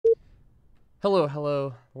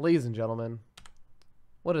Hello, ladies and gentlemen.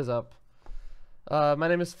 What is up? My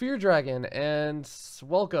name is Fear Dragon, and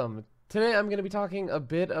welcome. Today I'm going to be talking a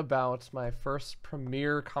bit about my first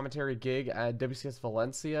premiere commentary gig at WCS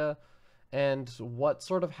Valencia, and what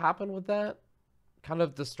sort of happened with that. Kind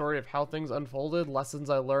of the story of how things unfolded,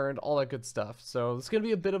 lessons I learned, all that good stuff. So it's going to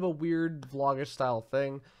be a bit of a weird vlogish style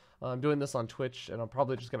thing. I'm doing this on Twitch, and I'm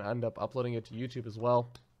probably just going to end up uploading it to YouTube as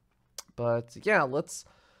well. But yeah, let's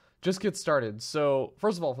just get started. So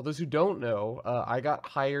first of all, for those who don't know, I got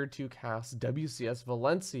hired to cast WCS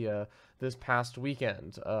Valencia this past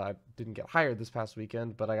weekend. I didn't get hired this past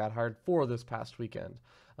weekend, but I got hired for this past weekend.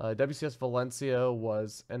 WCS Valencia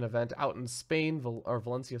was an event out in Spain, or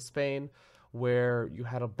Valencia, Spain, where you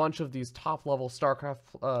had a bunch of these top-level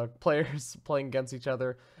StarCraft players playing against each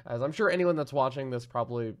other. As I'm sure anyone that's watching this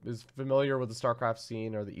probably is familiar with the StarCraft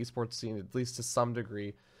scene or the esports scene, at least to some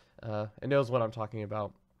degree, and knows what I'm talking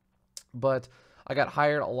about. But I got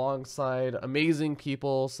hired alongside amazing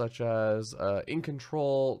people such as In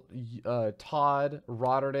Control, Todd,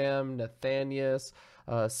 Rotterdam, Nathanius,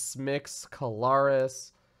 Smix,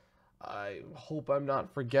 Kalaris. I hope I'm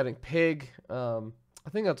not forgetting Pig. I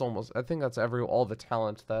think that's all the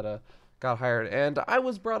talent that got hired, and I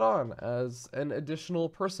was brought on as an additional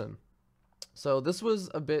person. So this was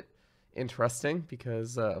a bit interesting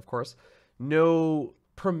because, of course, no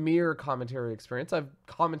premier commentary experience. I've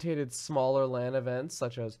commentated smaller LAN events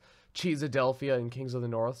such as Cheesadelphia and Kings of the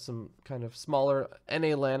North, some kind of smaller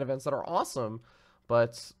NA LAN events that are awesome,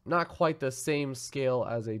 but not quite the same scale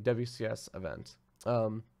as a WCS event.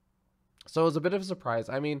 So it was a bit of a surprise.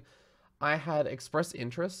 I mean, I had expressed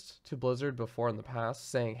interest to Blizzard before in the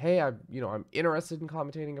past, saying, "Hey, I'm interested in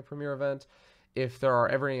commentating a premier event. If there are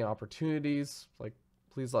ever any opportunities, like,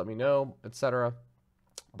 please let me know, etc."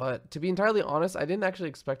 But to be entirely honest, I didn't actually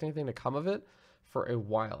expect anything to come of it for a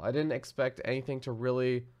while. I didn't expect anything to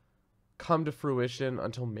really come to fruition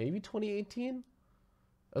until maybe 2018.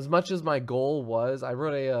 As much as my goal was, I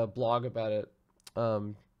wrote a blog about it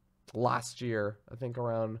last year, I think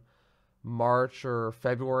around March or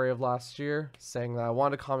February of last year, saying that I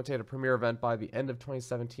wanted to commentate a premier event by the end of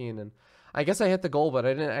 2017. And I guess I hit the goal, but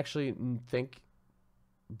I didn't actually think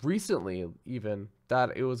recently even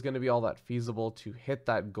that it was going to be all that feasible to hit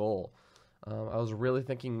that goal. I was really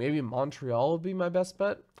thinking maybe Montreal would be my best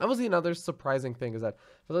bet. That was another surprising thing, is that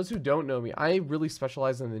for those who don't know me, I really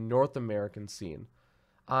specialize in the North American scene.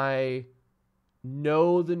 I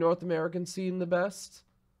know the North American scene the best.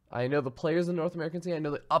 I know the players in the North American scene. I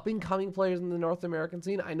know the up-and-coming players in the North American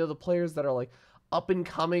scene. I know the players that are like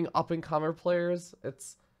up-and-comer players.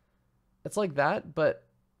 It's like that, but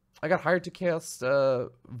I got hired to cast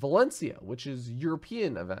Valencia, which is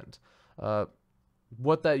European event.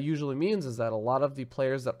 What that usually means is that a lot of the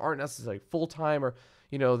players that aren't necessarily full-time, or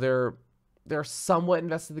they're somewhat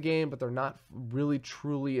invested in the game, but they're not really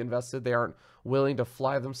truly invested. They aren't willing to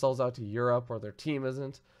fly themselves out to Europe, or their team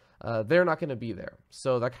isn't. They're not going to be there.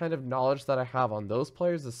 So that kind of knowledge that I have on those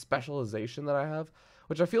players, the specialization that I have,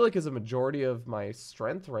 which I feel like is a majority of my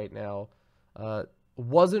strength right now,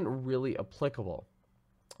 wasn't really applicable.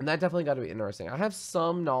 And that definitely got to be interesting. I have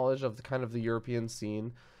some knowledge of the kind of the European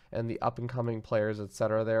scene and the up-and-coming players,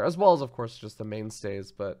 etc. there, as well as, of course, just the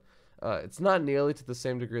mainstays, but it's not nearly to the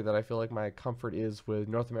same degree that I feel like my comfort is with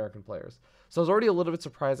North American players. So I was already a little bit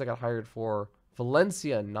surprised I got hired for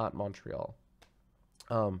Valencia, not Montreal.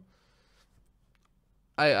 I'm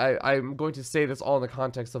going to say this all in the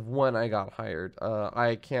context of when I got hired.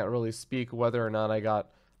 I can't really speak whether or not I got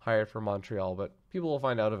hired for Montreal, but people will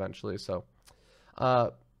find out eventually. So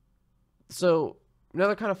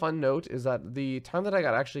another kind of fun note is that the time that I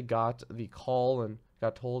actually got the call and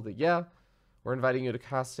got told that, yeah, we're inviting you to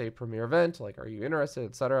cast a premiere event, like, are you interested,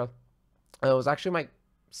 etc. It was actually my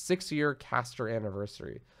 6-year caster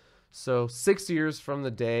anniversary. So 6 years from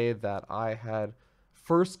the day that I had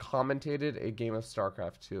first commentated a game of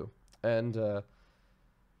StarCraft 2. And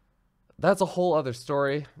that's a whole other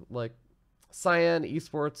story. Like, Cyan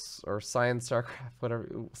Esports, or Cyan StarCraft, whatever,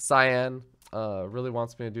 Cyan really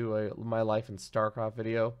wants me to do my life in StarCraft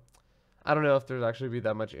video. I don't know if there's actually be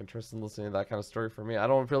that much interest in listening to that kind of story for me. I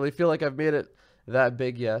don't really feel like I've made it that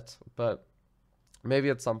big yet, but maybe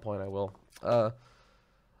at some point I will. But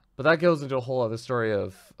that goes into a whole other story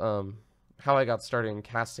of how I got started in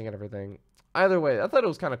casting and everything. Either way, I thought it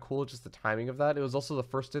was kind of cool, just the timing of that. It was also the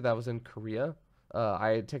first day that I was in Korea. I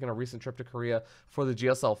had taken a recent trip to Korea for the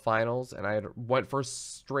GSL finals, and I had went for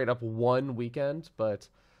straight up one weekend, but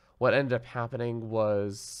what ended up happening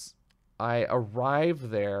was I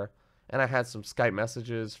arrived there, and I had some Skype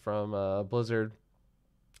messages from Blizzard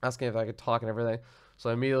asking if I could talk and everything. So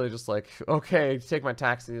I immediately just like, okay, take my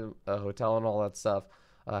taxi, hotel, and all that stuff,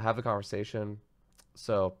 have the conversation.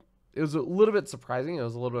 So it was a little bit surprising. It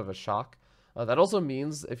was a little bit of a shock. That also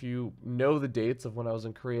means if you know the dates of when I was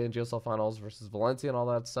in Korea in GSL Finals versus Valencia and all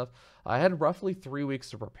that stuff, I had roughly 3 weeks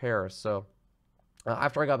to prepare. So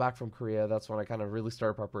after I got back from Korea, that's when I kind of really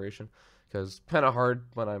started preparation, because kind of hard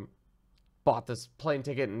when I bought this plane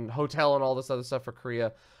ticket and hotel and all this other stuff for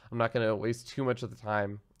Korea. I'm not going to waste too much of the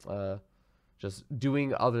time just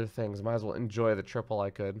doing other things. Might as well enjoy the trip while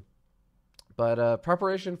I could. But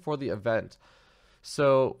preparation for the event.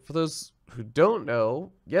 So for those who don't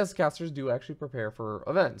know, yes, casters do actually prepare for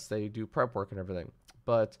events. They do prep work and everything.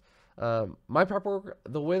 But my prep work,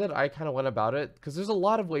 the way that I kind of went about it, because there's a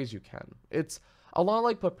lot of ways you can. It's a lot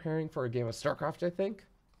like preparing for a game of StarCraft, I think.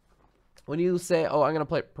 When you say, oh, I'm going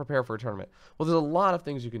to prepare for a tournament. Well, there's a lot of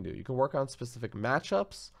things you can do. You can work on specific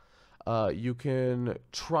matchups. You can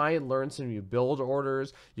try and learn some new build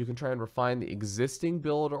orders. You can try and refine the existing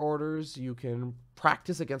build orders. You can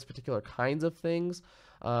practice against particular kinds of things.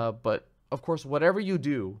 But, of course, whatever you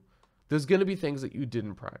do, there's going to be things that you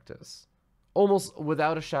didn't practice. Almost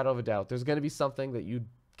without a shadow of a doubt, there's going to be something that you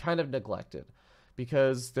kind of neglected,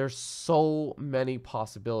 because there's so many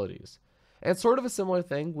possibilities. And it's sort of a similar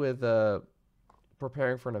thing with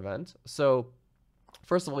preparing for an event. So,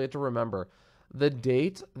 first of all, you have to remember, the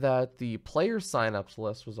date that the player signups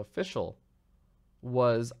list was official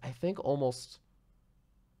was, I think, almost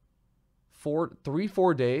 4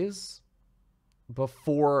 days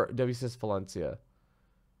before WCS Valencia.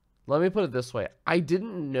 Let me put it this way. I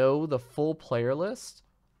didn't know the full player list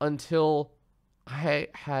until I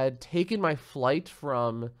had taken my flight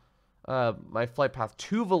from my flight path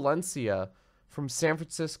to Valencia from San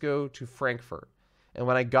Francisco to Frankfurt. And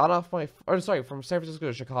when I got off my, from San Francisco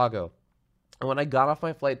to Chicago. And when I got off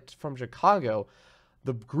my flight from Chicago,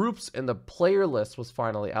 the groups and the player list was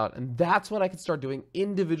finally out. And that's when I could start doing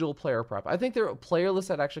individual player prep. I think their player list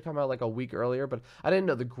had actually come out like a week earlier, but I didn't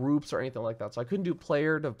know the groups or anything like that. So I couldn't do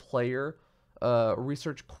player to player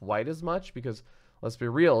research quite as much, because let's be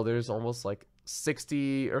real, there's almost like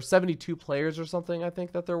 60 or 72 players or something, I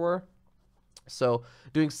think that there were. So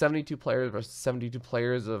doing 72 players versus 72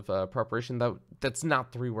 players of preparation, that's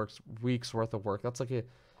not 3 weeks worth of work. That's like a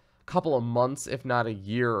couple of months, if not a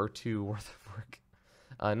year or two worth of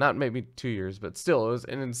work. Not maybe 2 years, but still, it was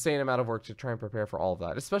an insane amount of work to try and prepare for all of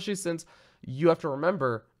that, especially since you have to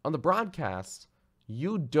remember, on the broadcast,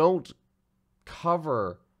 you don't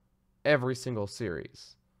cover every single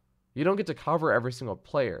series. You don't get to cover every single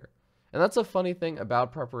player. And that's a funny thing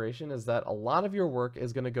about preparation, is that a lot of your work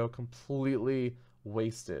is going to go completely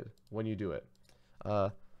wasted when you do it.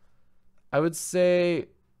 I would say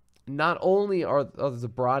not only are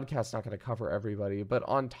the broadcasts not going to cover everybody, but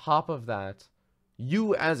on top of that,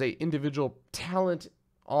 you as an individual talent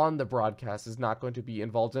on the broadcast is not going to be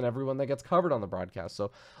involved in everyone that gets covered on the broadcast.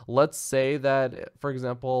 So let's say that, for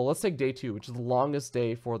example, let's take day 2, which is the longest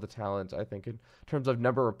day for the talent, I think, in terms of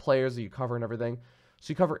number of players that you cover and everything.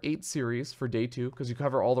 So you cover 8 series for day 2, because you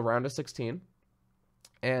cover all the round of 16.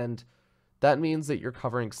 And that means that you're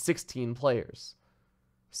covering 16 players.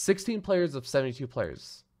 16 players of 72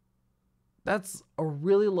 players. That's a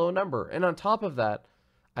really low number. And on top of that,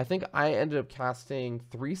 I think I ended up casting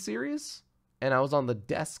 3 series, and I was on the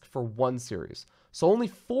desk for 1 series. So only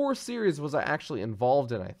 4 series was I actually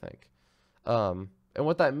involved in, I think. And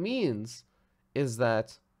what that means is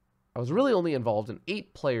that I was really only involved in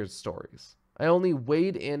 8 players' stories. I only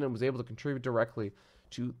weighed in and was able to contribute directly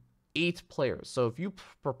to 8 players. So if you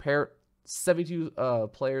prepare 72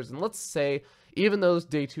 players, and let's say, even though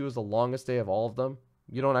day 2 is the longest day of all of them,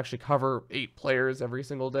 you don't actually cover 8 players every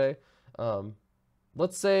single day.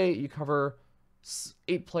 Let's say you cover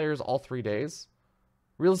 8 players all 3 days.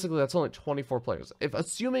 Realistically, that's only 24 players. If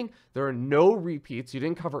assuming there are no repeats, you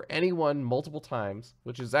didn't cover anyone multiple times,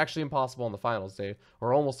 which is actually impossible on the finals day,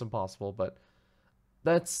 or almost impossible, but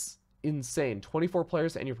that's insane. 24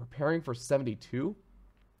 players, and you're preparing for 72.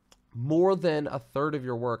 More than a third of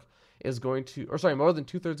your work is going to, or sorry, more than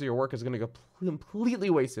 2/3 of your work is going to go completely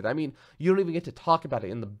wasted. I mean, you don't even get to talk about it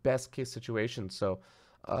in the best case situation. So,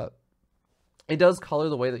 it does color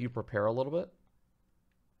the way that you prepare a little bit.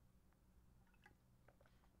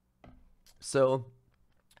 So,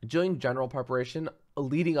 doing general preparation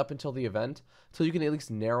leading up until the event, so you can at least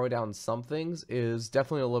narrow down some things, is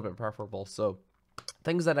definitely a little bit preferable. So,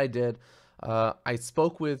 things that I did, I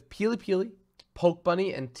spoke with Peely Peely, Poke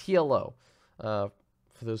Bunny, and TLO.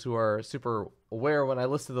 For those who are super aware, when I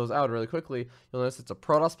listed those out really quickly, you'll notice it's a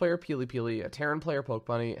Protoss player, Peely Peely, a Terran player, Poke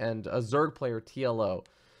Bunny, and a Zerg player, TLO.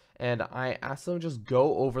 And I asked them to just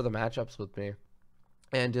go over the matchups with me.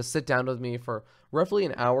 and just sit down with me for roughly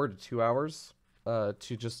an hour to 2 hours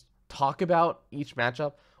to just talk about each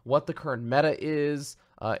matchup, what the current meta is,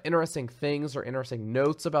 interesting things or interesting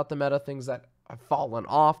notes about the meta, things that have fallen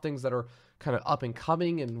off, things that are kind of up and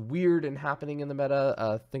coming and weird and happening in the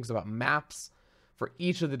meta, things about maps for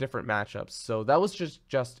each of the different matchups. So that was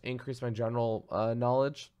just increase my general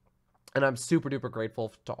knowledge, and I'm super duper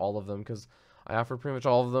grateful to all of them because I offered pretty much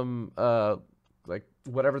all of them like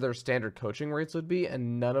whatever their standard coaching rates would be,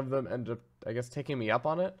 and none of them ended up, I guess, taking me up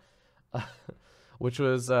on it, which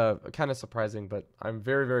was kind of surprising, but I'm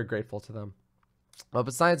very, very grateful to them.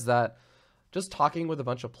 Besides that, just talking with a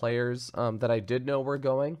bunch of players that I did know were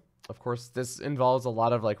going. Of course, this involves a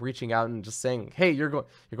lot of like reaching out and just saying, "Hey, you're going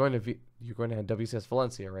to WCS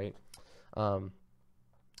Valencia, right?"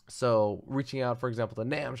 So reaching out, for example, to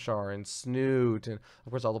Namshar and Snoot, and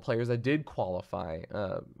of course all the players that did qualify,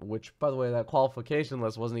 which, by the way, that qualification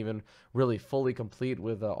list wasn't even really fully complete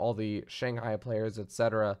with all the Shanghai players,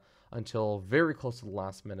 etc., until very close to the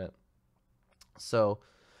last minute. So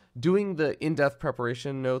doing the in-depth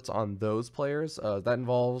preparation notes on those players, that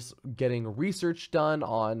involves getting research done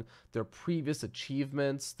on their previous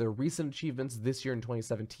achievements, their recent achievements this year in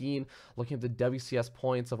 2017, looking at the WCS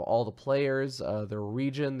points of all the players, their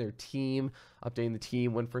region, their team, updating the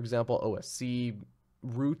team when, for example, OSC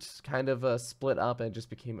route kind of split up and it just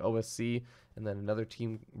became OSC and then another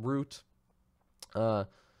team route. But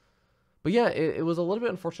yeah, it was a little bit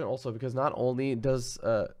unfortunate also because not only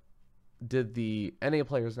did the NA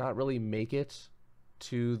players not really make it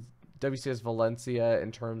to WCS Valencia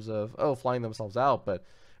in terms of, flying themselves out, but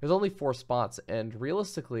there's only 4 spots, and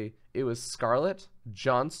realistically, it was Scarlet,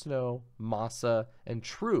 Jon Snow, Masa, and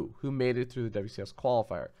True who made it through the WCS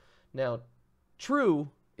qualifier. Now,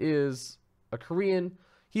 True is a Korean.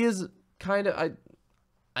 He is kind of,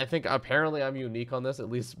 I think apparently I'm unique on this, at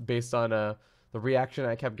least based on the reaction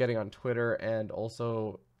I kept getting on Twitter and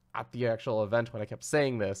also at the actual event when I kept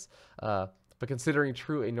saying this, but considering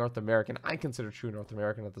True a North American, I consider True North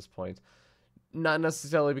American at this point. Not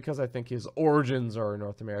necessarily because I think his origins are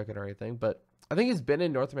North American or anything, but I think he's been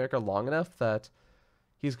in North America long enough that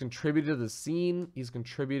he's contributed to the scene, he's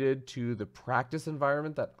contributed to the practice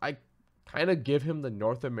environment that I kind of give him the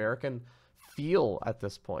North American feel at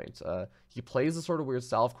this point. He plays a sort of weird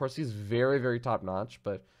style. Of course, he's very, very top-notch,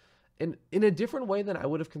 but in a different way than I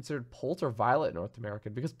would have considered Polt or Violet North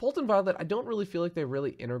American, because Polt and Violet, I don't really feel like they really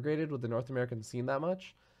integrated with the North American scene that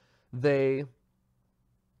much. They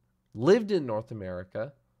lived in North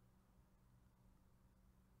America,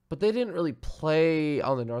 but they didn't really play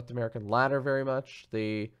on the North American ladder very much.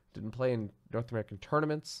 They didn't play in North American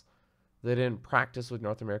tournaments. They didn't practice with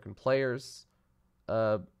North American players.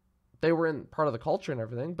 They were in part of the culture and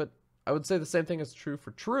everything, but I would say the same thing is true for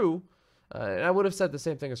True. And I would have said the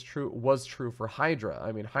same thing was true for Hydra.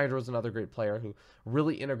 I mean, Hydra was another great player who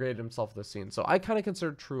really integrated himself with the scene. So I kind of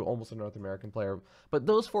consider True almost a North American player. But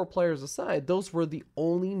those 4 players aside, those were the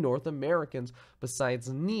only North Americans besides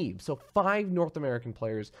Neeb. So 5 North American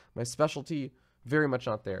players. My specialty, very much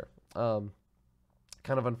not there. Kind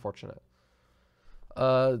of unfortunate.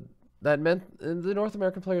 That meant the North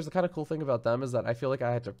American players, the kind of cool thing about them is that I feel like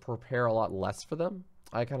I had to prepare a lot less for them.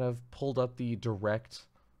 I kind of pulled up the direct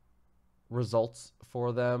results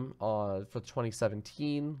for them for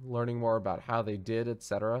 2017, learning more about how they did,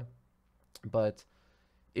 etc. But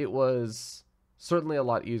it was certainly a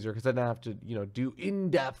lot easier because I didn't have to, do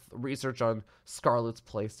in-depth research on Scarlet's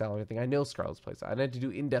playstyle or anything. I know Scarlet's playstyle. I didn't have to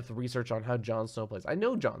do in-depth research on how Jon Snow plays. I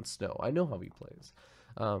know Jon Snow. I know how he plays.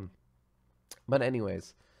 But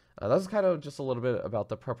anyways, that's kind of just a little bit about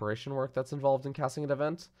the preparation work that's involved in casting an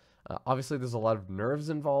event. Obviously, there's a lot of nerves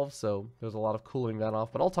involved, so there's a lot of cooling that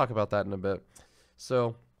off, but I'll talk about that in a bit.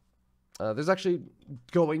 So, there's actually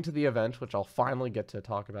going to the event, which I'll finally get to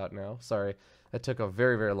talk about now. Sorry, it took a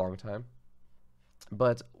very, very long time.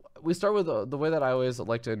 But we start with the way that I always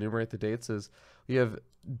like to enumerate the dates is we have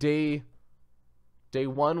day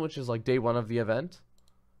 1, which is like day 1 of the event,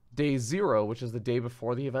 day 0, which is the day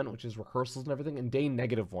before the event, which is rehearsals and everything, and day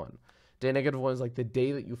 -1. Day -1 is like the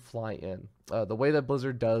day that you fly in. The way that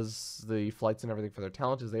Blizzard does the flights and everything for their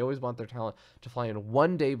talent is they always want their talent to fly in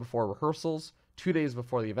 1 day before rehearsals, 2 days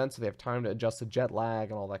before the event, so they have time to adjust to jet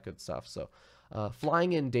lag and all that good stuff. So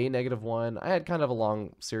flying in day -1, I had kind of a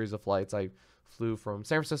long series of flights. I flew from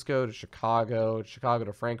San Francisco to Chicago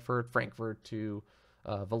to Frankfurt to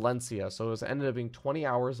Valencia. So it ended up being 20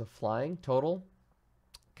 hours of flying total.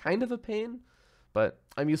 Kind of a pain. But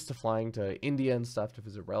I'm used to flying to India and stuff to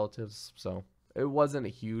visit relatives, so it wasn't a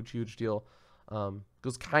huge deal. It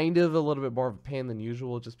was kind of a little bit more of a pain than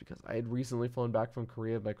usual just because I had recently flown back from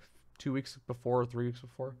Korea like 2 weeks before or 3 weeks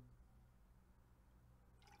before.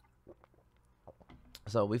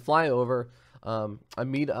 So we fly over. I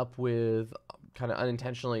meet up with, kind of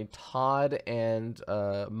unintentionally, Todd and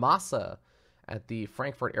Massa at the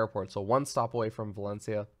Frankfurt airport. So one stop away from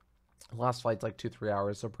Valencia. Last flight's like 2-3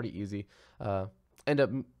 hours, so pretty easy. End up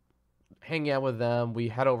hanging out with them. We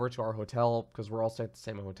head over to our hotel because we're all staying at the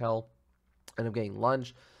same hotel. End up getting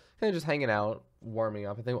lunch, kind of just hanging out, warming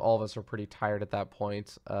up. I think all of us are pretty tired at that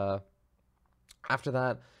point. After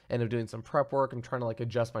that, end up doing some prep work. I'm trying to like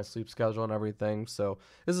adjust my sleep schedule and everything. So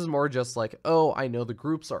this is more just like, oh, I know the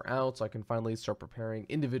groups are out, so I can finally start preparing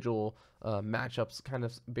individual matchups kind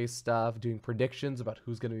of based stuff, doing predictions about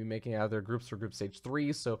who's going to be making out of their groups for group stage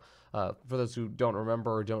 3. So for those who don't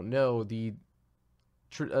remember or don't know, the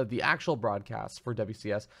actual broadcast for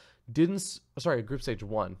WCS group stage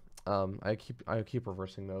 1. I keep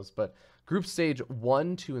reversing those, but group stage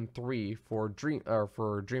 1, 2, and 3 for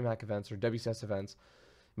DreamHack events or WCS events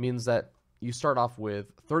means that you start off with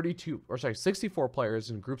 64 players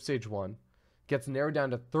in group stage 1, gets narrowed down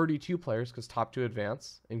to 32 players because top 2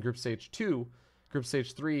 advance. In group stage 2, group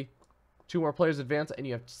stage 3, 2 more players advance, and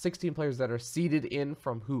you have 16 players that are seeded in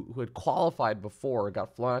from who had qualified before,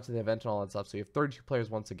 got flown out to the event and all that stuff. So you have 32 players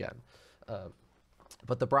once again.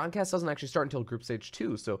 But the broadcast doesn't actually start until group stage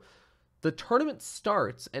 2. So the tournament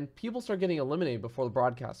starts and people start getting eliminated before the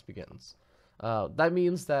broadcast begins. That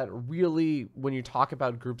means that really when you talk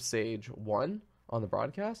about group stage 1 on the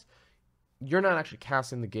broadcast, you're not actually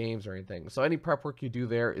casting the games or anything. So any prep work you do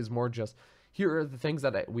there is more just, here are the things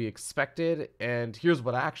that we expected, and here's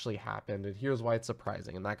what actually happened, and here's why it's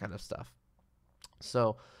surprising, and that kind of stuff.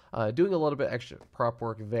 So doing a little bit extra prep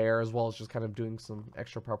work there, as well as just kind of doing some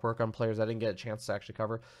extra prep work on players I didn't get a chance to actually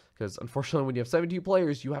cover, because unfortunately when you have 17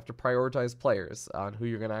 players, you have to prioritize players on who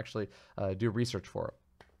you're going to actually do research for.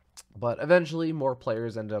 But eventually more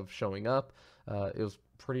players ended up showing up. It was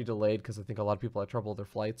pretty delayed because I think a lot of people had trouble with their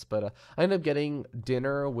flights, but I ended up getting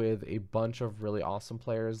dinner with a bunch of really awesome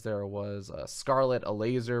players. There was Scarlet, a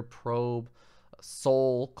Laser, Probe,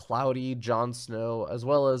 Soul, Cloudy, Jon Snow, as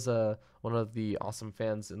well as one of the awesome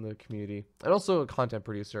fans in the community, and also a content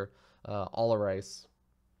producer, All Rice.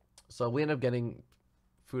 So we ended up getting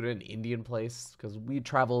food at an Indian place because we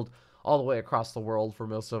traveled all the way across the world for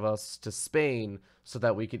most of us to Spain so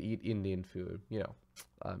that we could eat Indian food. You know,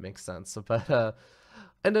 makes sense. But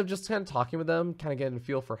ended up just kind of talking with them, kind of getting a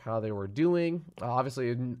feel for how they were doing. Obviously,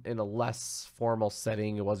 in a less formal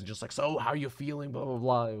setting, it wasn't just like, so how are you feeling, blah blah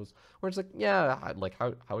blah. It was where it's like, yeah, like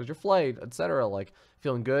how was your flight, etc. Like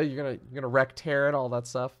feeling good. You're gonna wreck tear it, all that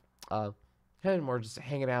stuff. Kind of more just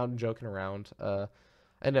hanging out and joking around.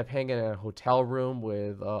 Ended up hanging in a hotel room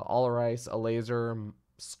with All Rice, a Laser,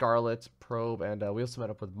 Scarlet, Probe, and we also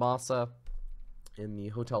met up with Massa in the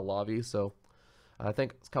hotel lobby. So I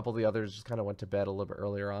think a couple of the others just kind of went to bed a little bit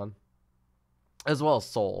earlier on, as well as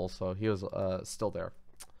Soul. So he was still there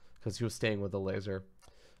because he was staying with the Laser,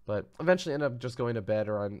 but eventually ended up just going to bed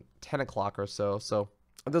around 10 o'clock or so. So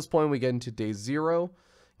at this point we get into day 0,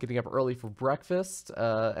 getting up early for breakfast.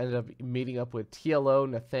 Ended up meeting up with TLO,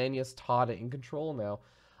 Nathanius, Todd, and In Control. Now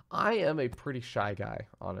I am a pretty shy guy,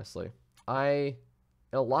 honestly.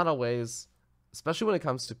 In a lot of ways, especially when it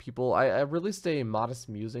comes to people, I released a Modest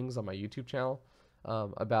Musings on my YouTube channel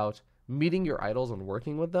about meeting your idols and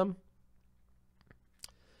working with them.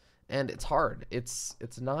 And it's hard. It's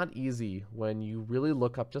not easy when you really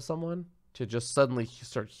look up to someone to just suddenly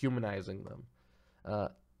start humanizing them.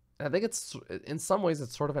 I think it's, in some ways,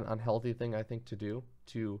 it's sort of an unhealthy thing, I think, to do,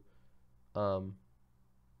 to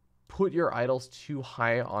put your idols too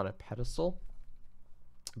high on a pedestal.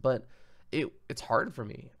 But it's hard for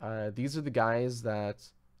me. These are the guys that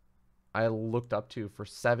I looked up to for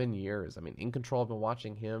 7 years. I mean, In Control, I've been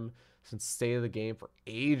watching him since State of the Game for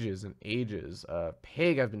ages and ages.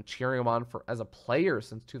 Pig, I've been cheering him on as a player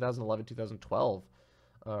since 2011, 2012.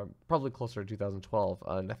 Probably closer to 2012.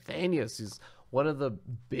 Nathanius is one of the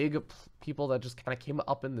big people that just kind of came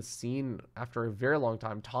up in the scene after a very long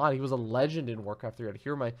time. Todd, he was a legend in Warcraft 3. I'd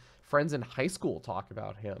hear my friends in high school talk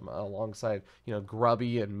about him alongside,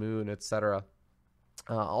 Grubby and Moon, etc.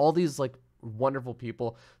 All these like wonderful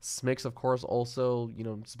people. Smix, of course, also,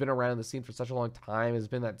 has been around the scene for such a long time, has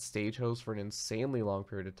been that stage host for an insanely long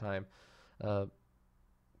period of time.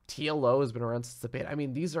 TLO has been around since the beta. I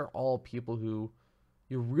mean, these are all people who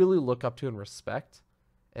you really look up to and respect.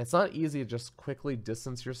 And it's not easy to just quickly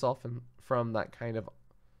distance yourself from that kind of,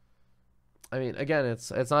 I mean, again, it's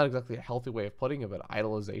not exactly a healthy way of putting it, but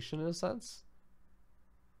idolization in a sense.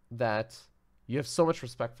 That you have so much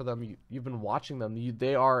respect for them. You've been watching them.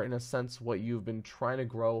 They are, in a sense, what you've been trying to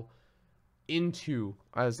grow into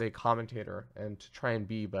as a commentator and to try and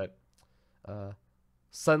be. But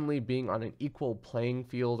suddenly being on an equal playing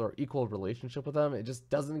field or equal relationship with them. It just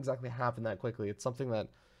doesn't exactly happen that quickly. It's something that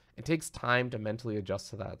it takes time to mentally adjust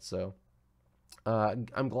to that. So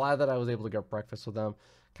I'm glad that I was able to get breakfast with them,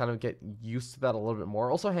 kind of get used to that a little bit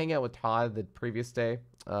more. Also, hanging out with Todd the previous day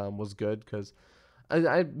was good because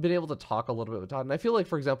I've been able to talk a little bit with Todd. And I feel like,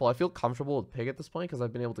 for example, I feel comfortable with Pig at this point because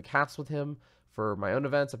I've been able to cast with him for my own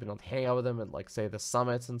events. I've been able to hang out with him at, like, say, the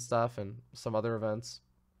summits and stuff and some other events.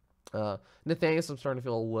 Nathanius I'm starting to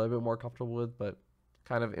feel a little bit more comfortable with, but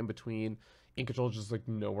kind of in between. In Control just like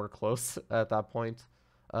nowhere close at that point.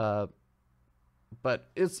 But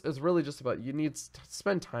it's really just about, you need to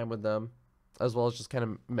spend time with them, as well as just kind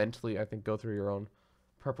of mentally, I think, go through your own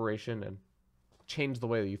preparation and change the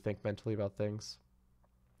way that you think mentally about things.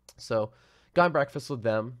 So got breakfast with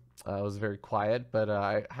them. It was very quiet, but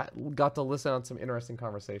I got to listen on some interesting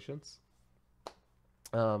conversations.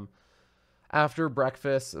 After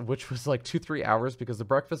breakfast, which was like 2-3 hours because the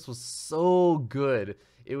breakfast was so good.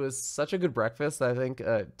 It was such a good breakfast that I think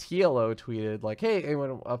TLO tweeted like, "Hey,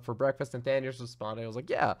 anyone up for breakfast?" And Nathanius responded. I was like,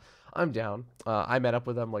 "Yeah, I'm down." I met up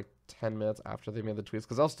with them like 10 minutes after they made the tweets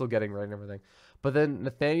because I was still getting ready and everything. But then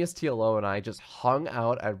Nathanius, TLO, and I just hung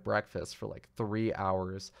out at breakfast for like 3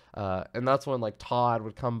 hours. And that's when like Todd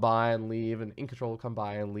would come by and leave, and In Control would come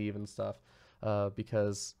by and leave and stuff,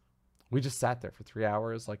 because we just sat there for 3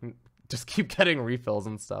 hours, like just keep getting refills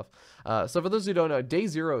and stuff. So for those who don't know, day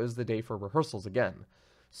 0 is the day for rehearsals again.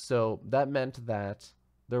 So that meant that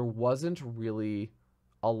there wasn't really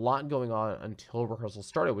a lot going on until rehearsal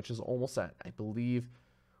started, which is almost at, I believe,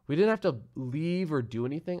 we didn't have to leave or do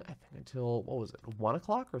anything, I think, until, what was it, 1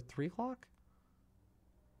 o'clock or 3 o'clock?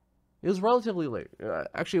 It was relatively late.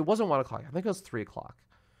 Actually, it wasn't 1 o'clock. I think it was 3 o'clock.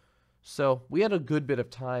 So we had a good bit of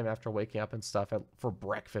time after waking up and stuff for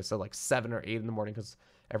breakfast at like 7 or 8 in the morning because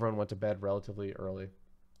everyone went to bed relatively early.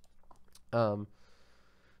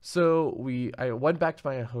 So I went back to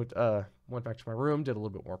my room, did a little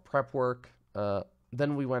bit more prep work.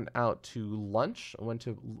 Then we went out to lunch. I went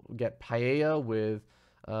to get paella with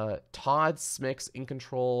Todd, Smix, In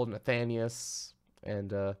Control, Nathanius,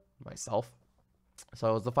 and myself. So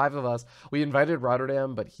it was the 5 of us. We invited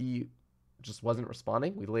Rotterdam, but he just wasn't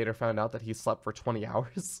responding. We later found out that he slept for 20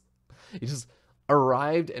 hours. He just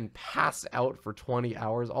arrived and passed out for 20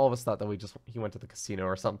 hours. All of us thought that he went to the casino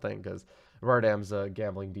or something because Rotterdam's a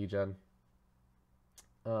gambling degen.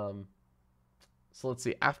 So let's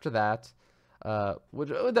see. After that, that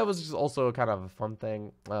was just also kind of a fun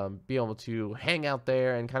thing. Be able to hang out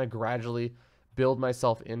there and kind of gradually build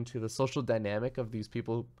myself into the social dynamic of these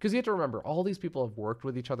people, because you have to remember, all these people have worked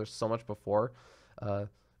with each other so much before.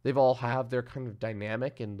 They've all have their kind of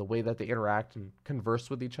dynamic and the way that they interact and converse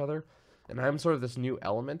with each other. And I'm sort of this new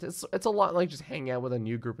element. It's a lot like just hanging out with a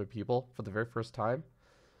new group of people for the very first time.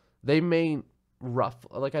 They may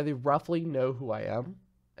they roughly know who I am,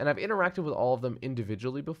 and I've interacted with all of them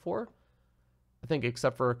individually before. I think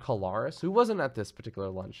except for Kalaris, who wasn't at this particular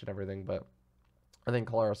lunch and everything, but I think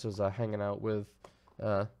Kalaris was hanging out with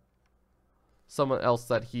someone else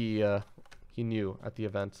that he knew at the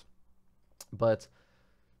event. But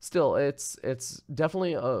still, it's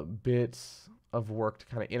definitely a bit of work to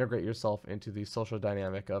kind of integrate yourself into the social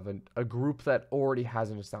dynamic of a group that already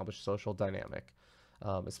has an established social dynamic.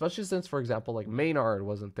 Especially since, for example, like Maynard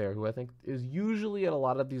wasn't there, who I think is usually at a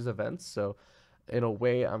lot of these events. So in a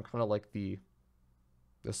way, I'm kind of like the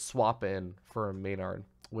swap in for Maynard,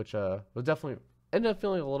 which was definitely ended up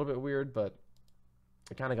feeling a little bit weird, but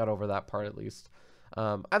I kind of got over that part at least.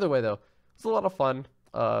 Either way, though, it's a lot of fun.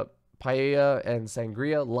 Paella and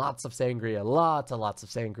sangria, lots of sangria, lots and lots of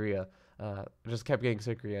sangria. Just kept getting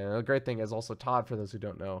sangria. And the great thing is also Todd, for those who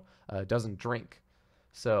don't know, doesn't drink.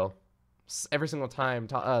 So every single time,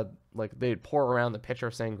 like they'd pour around the pitcher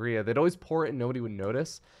of sangria, they'd always pour it and nobody would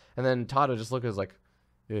notice. And then Todd would just look at us like,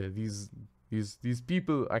 yeah, these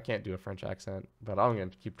people, I can't do a French accent, but I'm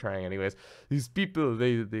going to keep trying anyways. These people,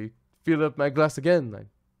 they fill up my glass again.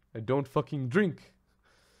 I don't fucking drink.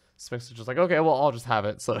 Smix was just like, okay, well, I'll just have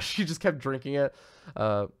it. So she just kept drinking it,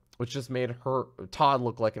 which just made Todd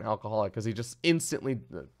look like an alcoholic because he just instantly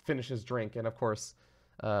finished his drink. And of course,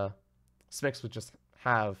 Smix would just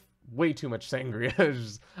have way too much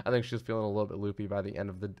sangria. I think she was feeling a little bit loopy by the end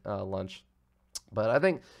of the lunch. But I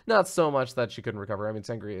think not so much that she couldn't recover. I mean,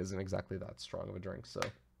 sangria isn't exactly that strong of a drink. So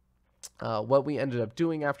what we ended up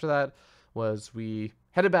doing after that was we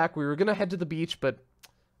headed back. We were going to head to the beach, but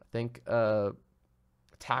I think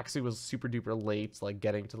taxi was super duper late, like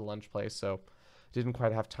getting to the lunch place. So didn't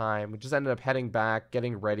quite have time. We just ended up heading back,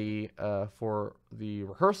 getting ready for the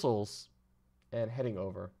rehearsals and heading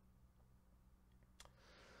over.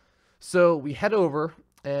 So we head over,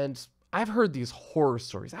 and I've heard these horror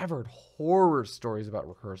stories. I've heard horror stories about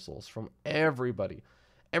rehearsals from everybody.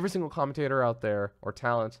 Every single commentator out there or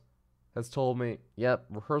talent has told me, yep,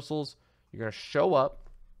 rehearsals, you're going to show up,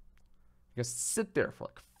 you're going to sit there for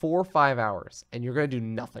like 4 or 5 hours, and you're going to do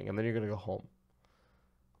nothing, and then you're going to go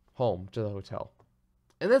home to the hotel.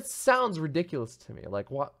 And that sounds ridiculous to me.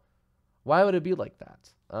 Like, what? Why would it be like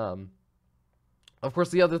that? Of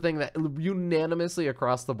course, the other thing that unanimously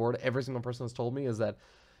across the board, every single person has told me is that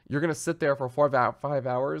you're going to sit there for 5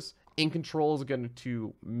 hours. In Control is going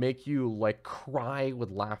to make you like cry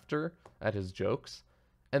with laughter at his jokes,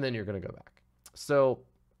 and then you're going to go back. So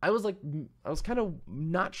I was kind of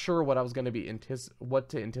not sure what I was going to be what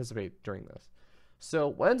to anticipate during this. So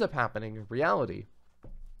what ends up happening in reality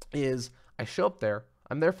is I show up there.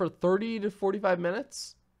 I'm there for 30 to 45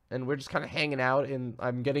 minutes, and we're just kind of hanging out, and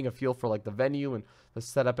I'm getting a feel for like the venue and the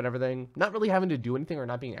setup and everything. Not really having to do anything or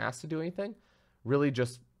not being asked to do anything. Really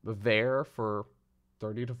just there for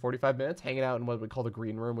 30 to 45 minutes, hanging out in what we call the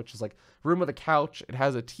green room, which is like room with a couch. It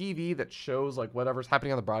has a TV that shows like whatever's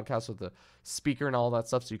happening on the broadcast with the speaker and all that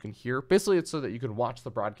stuff, so you can hear. Basically, it's so that you can watch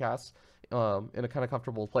the broadcast in a kind of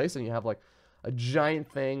comfortable place, and you have like a giant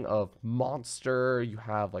thing of Monster. You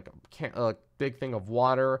have like a big thing of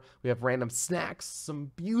water. We have random snacks,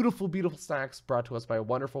 some beautiful, beautiful snacks brought to us by a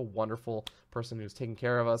wonderful, wonderful person who's taking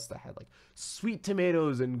care of us, that had like sweet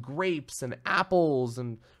tomatoes and grapes and apples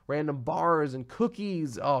and random bars and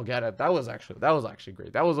cookies. Oh god, that was actually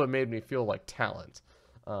great. That was what made me feel like talent,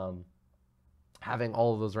 having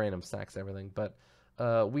all of those random snacks and everything. But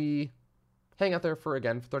we hang out there for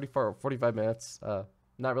 34 or 45 minutes,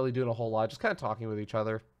 not really doing a whole lot, just kind of talking with each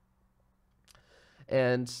other.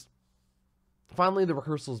 And finally the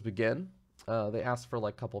rehearsals begin. They ask for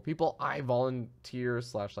like a couple of people. I volunteer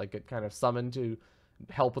 / like get kind of summoned to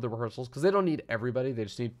help with the rehearsals, because they don't need everybody. They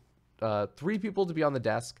just need 3 people to be on the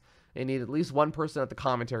desk. They need at least 1 person at the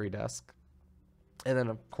commentary desk. And then,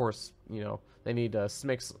 of course, you know, they need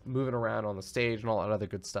Smix moving around on the stage and all that other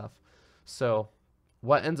good stuff. So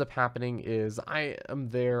what ends up happening is I am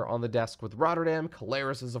there on the desk with Rotterdam.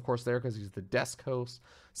 Caleres is, of course, there because he's the desk host.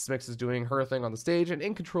 Smix is doing her thing on the stage, and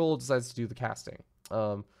In Control decides to do the casting.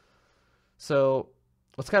 So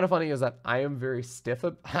what's kind of funny is that I am very stiff.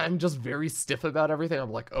 I'm just very stiff about everything.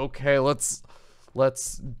 I'm like, okay, let's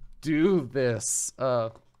do this.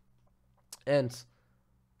 And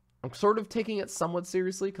I'm sort of taking it somewhat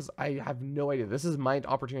seriously because I have no idea. This is my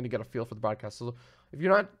opportunity to get a feel for the broadcast. So if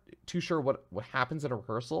you're not too sure what happens at a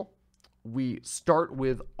rehearsal, we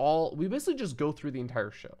basically just go through the entire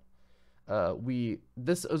show.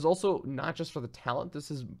 This is also not just for the talent. This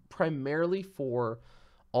is primarily for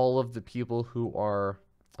all of the people who are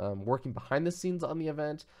working behind the scenes on the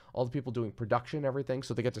event, all the people doing production, everything.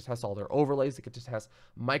 So they get to test all their overlays. They get to test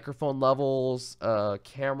microphone levels,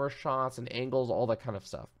 camera shots and angles, all that kind of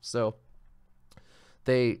stuff. So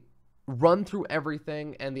they run through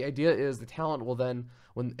everything, and the idea is the talent will then,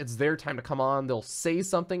 when it's their time to come on, they'll say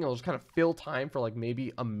something, and they'll just kind of fill time for like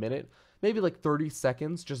maybe a minute, maybe like 30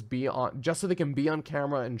 seconds, just so they can be on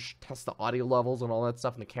camera and test the audio levels and all that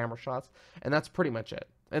stuff and the camera shots, and that's pretty much it.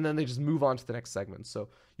 And then they just move on to the next segment. So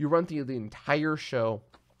you run through the entire show,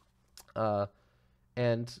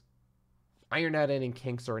 and iron out any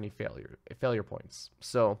kinks or any failure points.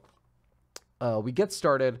 So we get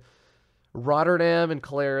started. Rotterdam and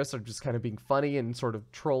Caleres are just kind of being funny and sort of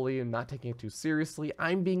trolly and not taking it too seriously.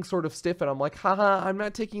 I'm being sort of stiff, and I'm like, haha, I'm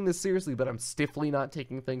not taking this seriously, but I'm stiffly not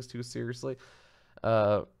taking things too seriously.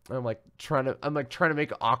 I'm trying to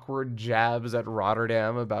make awkward jabs at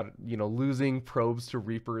Rotterdam about, you know, losing probes to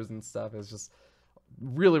Reapers and stuff. It's just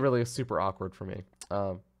really, really super awkward for me.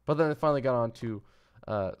 But then I finally got on to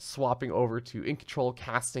swapping over to In Control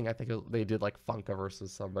casting. I think they did like Funka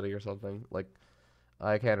versus somebody or something. Like,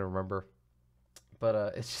 I can't remember.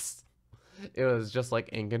 But it was just like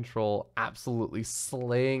In Control absolutely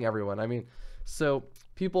slaying everyone. I mean, so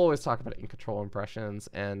people always talk about In Control impressions,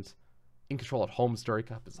 and In Control at Home Story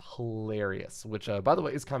Cup is hilarious, which, by the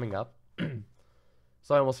way, is coming up.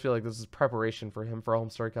 So I almost feel like this is preparation for him for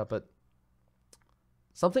Home Story Cup. But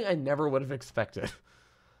something I never would have expected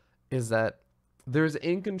is that there's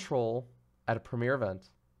In Control at a premiere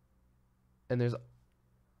event, and there's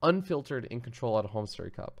unfiltered In Control at a Home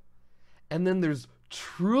Story Cup. And then there's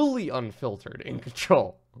truly unfiltered In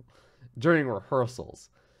Control during rehearsals.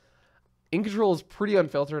 In Control is pretty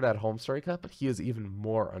unfiltered at Home Story Cup, but he is even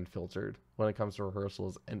more unfiltered when it comes to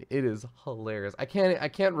rehearsals, and it is hilarious. I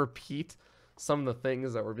can't repeat some of the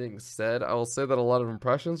things that were being said. I will say that a lot of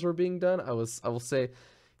impressions were being done. I will say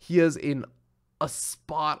he has a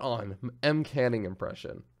spot on M. Canning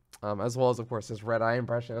impression, as well as, of course, his Red Eye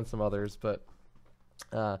impression and some others. But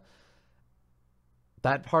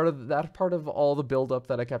that part of all the buildup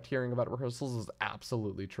that I kept hearing about rehearsals is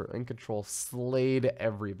absolutely true. In Control slayed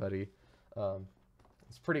everybody.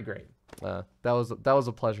 It's pretty great. That was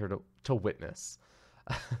a pleasure to witness.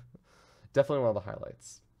 Definitely one of the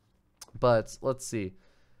highlights. But let's see.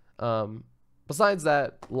 Besides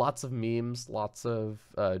that, lots of memes, lots of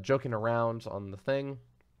joking around on the thing.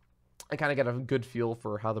 I kind of get a good feel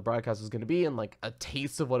for how the broadcast was going to be and like a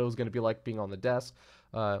taste of what it was going to be like being on the desk.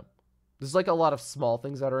 There's like a lot of small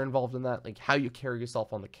things that are involved in that, like how you carry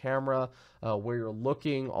yourself on the camera, where you're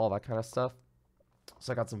looking, all that kind of stuff.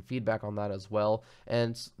 So I got some feedback on that as well.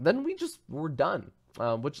 And then we just were done,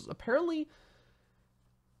 which apparently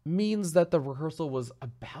means that the rehearsal was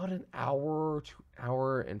about an hour to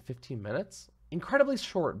hour and 15 minutes. Incredibly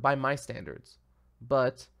short by my standards.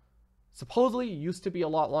 But supposedly used to be a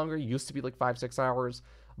lot longer, used to be like 5-6 hours.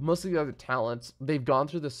 Most of the other talents, they've gone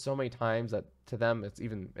through this so many times that to them it's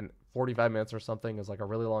even in 45 minutes or something is like a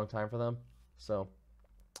really long time for them. So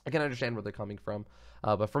I can understand where they're coming from.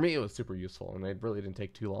 But for me, it was super useful, and it really didn't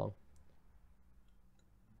take too long.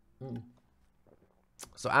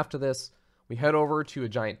 So after this, we head over to a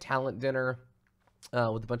giant talent dinner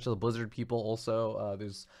with a bunch of the Blizzard people also.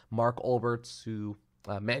 There's Mark Olberts, who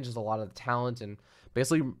manages a lot of the talent and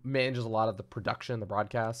basically manages a lot of the production, the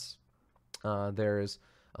broadcasts. There's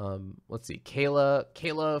let's see,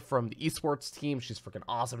 Kayla from the esports team. She's freaking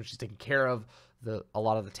awesome. She's taking care of a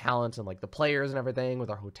lot of the talent and like the players and everything with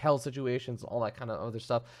our hotel situations, all that kind of other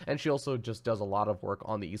stuff. And she also just does a lot of work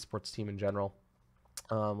on the esports team in general.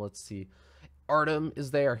 Let's see, Artem is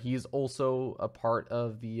there. He's also a part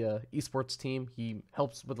of the esports team. He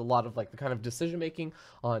helps with a lot of like the kind of decision making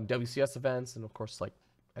on WCS events, and of course, like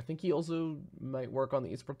I think he also might work on the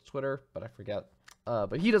esports Twitter, but I forget.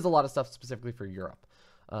 But he does a lot of stuff specifically for Europe,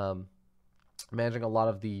 managing a lot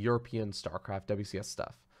of the European StarCraft WCS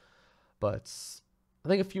stuff. But I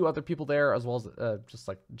think a few other people there, as well as just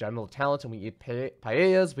like general talent, and we ate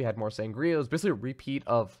paellas. We had more sangria. It was basically a repeat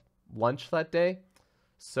of lunch that day.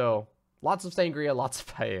 So lots of sangria, lots of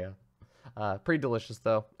paella. Pretty delicious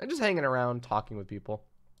though. And just hanging around, talking with people.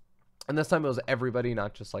 And this time it was everybody,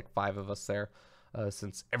 not just like 5 of us there,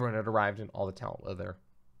 since everyone had arrived and all the talent was there.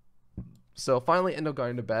 So finally ended up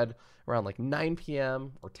going to bed around like 9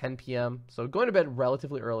 p.m. or 10 p.m. So going to bed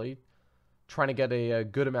relatively early, trying to get a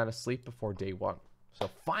good amount of sleep before day 1. So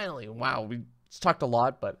finally, wow, we talked a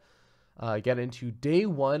lot, but get into day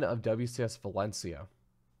 1 of WCS Valencia.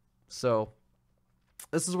 So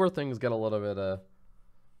this is where things get a little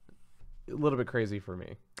bit crazy for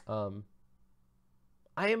me.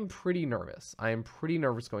 I am pretty nervous. I am pretty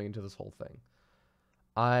nervous going into this whole thing.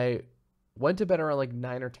 I went to bed around like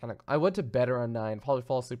 9 or 10. I went to bed around 9, probably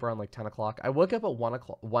fall asleep around like 10 o'clock. I woke up at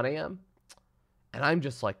 1 a.m. and I'm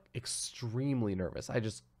just like extremely nervous. I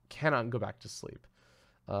just cannot go back to sleep.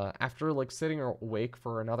 After like sitting awake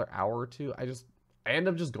for another hour or two, I end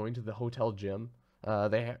up just going to the hotel gym.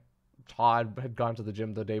 Todd had gone to the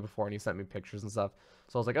gym the day before and he sent me pictures and stuff.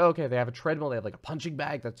 So I was like, oh, okay, they have a treadmill. They have like a punching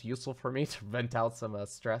bag that's useful for me to vent out some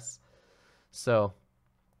stress. So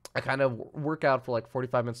I kind of work out for like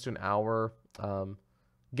 45 minutes to an hour,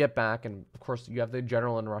 get back. And of course you have the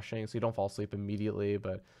adrenaline rushing, so you don't fall asleep immediately,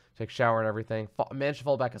 but take a shower and everything. Managed to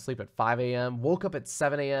fall back asleep at 5 a.m. Woke up at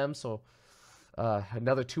 7 a.m. So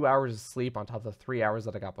another 2 hours of sleep on top of the 3 hours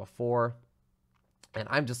that I got before. And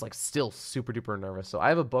I'm just like still super duper nervous. So I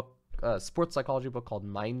have a book, sports psychology book called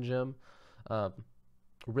Mind Gym.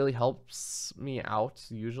 Really helps me out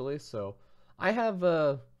usually. So I have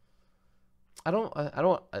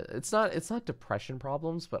it's not depression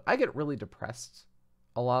problems, but I get really depressed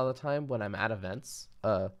a lot of the time when I'm at events,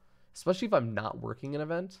 especially if I'm not working an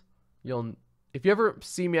event. If you ever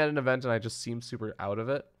see me at an event and I just seem super out of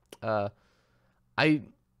it, I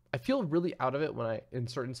feel really out of it in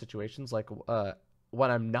certain situations, like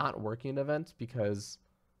when I'm not working an event, because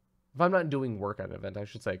if I'm not doing work at an event, I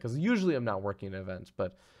should say, because usually I'm not working an event,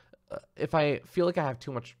 but if I feel like I have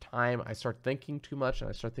too much time, I start thinking too much, and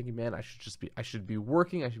I start thinking, man, I should be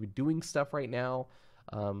working, I should be doing stuff right now,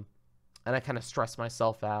 and I kind of stress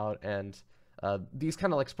myself out. And these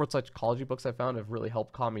kind of like sports psychology books I found have really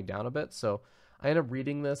helped calm me down a bit. So I end up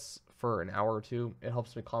reading this for an hour or two. It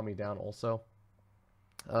helps me calm me down also.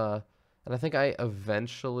 And I think I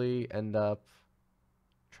eventually end up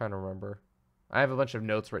trying to remember. I have a bunch of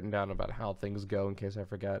notes written down about how things go in case I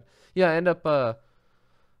forget. Yeah, I end up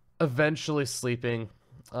eventually sleeping,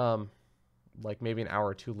 like maybe an hour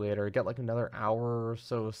or two later. Get like another hour or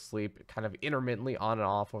so of sleep, kind of intermittently on and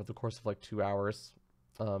off over the course of like 2 hours.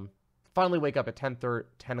 Finally wake up at 10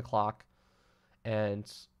 o'clock and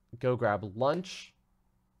go grab lunch.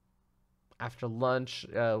 after lunch,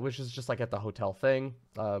 which is just like at the hotel thing,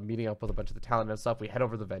 meeting up with a bunch of the talent and stuff. We head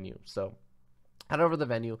over to the venue. So head over to the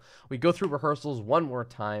venue. We go through rehearsals one more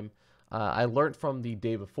time. I learned from the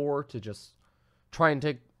day before to just try and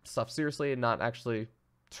take stuff seriously and not actually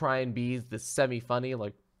try and be the semi-funny,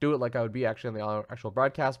 like do it like I would be actually on the actual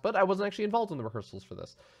broadcast. But I wasn't actually involved in the rehearsals for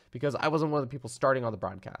this because I wasn't one of the people starting on the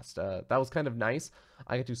broadcast. That was kind of nice.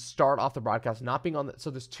 I get to start off the broadcast not being on the... So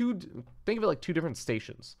there's two... Think of it like two different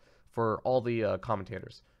stations for all the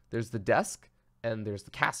commentators. There's the desk and there's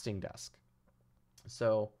the casting desk.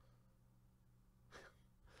 So...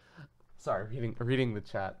 Sorry, reading the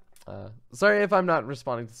chat. Sorry if I'm not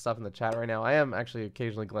responding to stuff in the chat right now. I am actually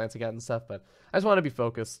occasionally glancing at it and stuff, but I just want to be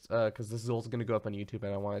focused because this is also going to go up on YouTube,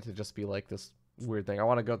 and I want it to just be like this weird thing. I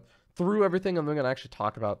want to go through everything, and I'm going to actually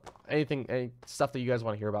talk about any stuff that you guys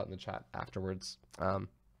want to hear about in the chat afterwards.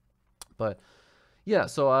 But yeah,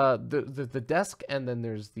 so the desk, and then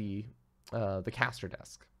there's the caster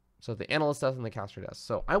desk. So the analyst desk and the caster desk.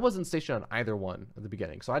 So I wasn't stationed on either one at the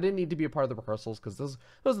beginning, so I didn't need to be a part of the rehearsals because those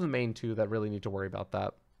are the main two that really need to worry about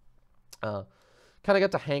that. Kind of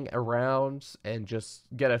got to hang around and just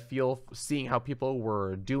get a feel, seeing how people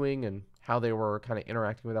were doing and how they were kind of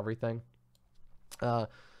interacting with everything.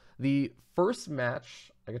 The first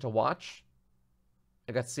match I got to watch,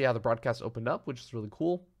 I got to see how the broadcast opened up, which is really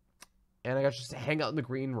cool. And I got just to hang out in the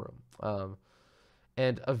green room.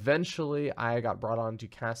 And eventually I got brought on to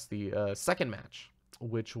cast the second match,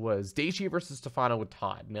 which was Daichi versus Stefano with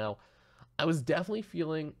Todd. Now, I was definitely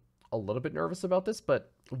feeling a little bit nervous about this,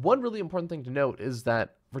 but one really important thing to note is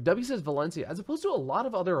that for WCS Valencia, as opposed to a lot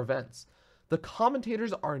of other events, the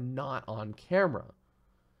commentators are not on camera.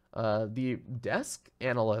 The desk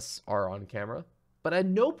analysts are on camera, but at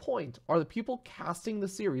no point are the people casting the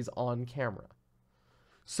series on camera.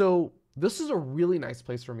 So this is a really nice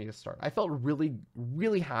place for me to start. I felt really,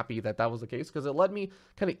 really happy that that was the case because it let me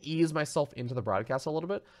kind of ease myself into the broadcast a little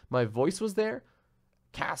bit. My voice was there.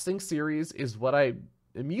 Casting series is what I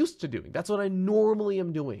am used to doing. That's what I normally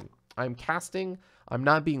am doing. I'm casting. I'm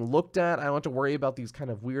not being looked at. I don't have to worry about these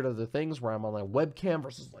kind of weird other things where I'm on a webcam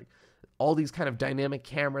versus like all these kind of dynamic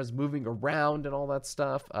cameras moving around and all that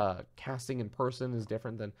stuff. Casting in person is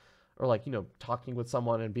different than, or like, you know, talking with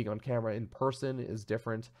someone and being on camera in person is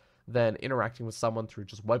different than interacting with someone through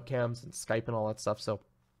just webcams and Skype and all that stuff. So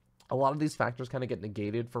a lot of these factors kind of get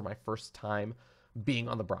negated for my first time being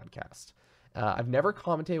on the broadcast. I've never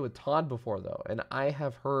commentated with Todd before, though, and I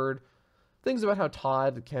have heard things about how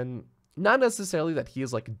Todd can, not necessarily that he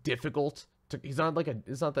is, like, difficult to, he's not, like,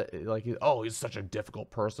 it's not that, like, oh, he's such a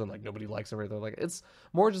difficult person, like, nobody likes him or anything. Like, it's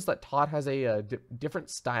more just that Todd has a different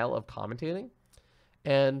style of commentating,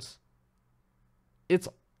 and it's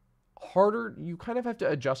harder. You kind of have to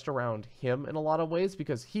adjust around him in a lot of ways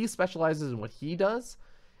because he specializes in what he does,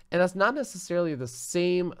 and that's not necessarily the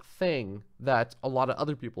same thing that a lot of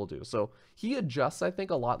other people do. So he adjusts, I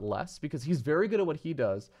think, a lot less because he's very good at what he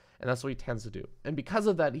does, and that's what he tends to do. And because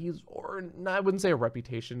of that, he's, or I wouldn't say a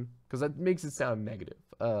reputation because that makes it sound negative.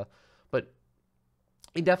 But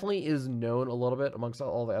he definitely is known a little bit amongst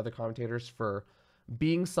all the other commentators for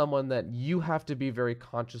being someone that you have to be very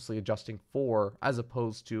consciously adjusting for, as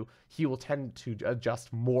opposed to he will tend to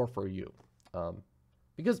adjust more for you.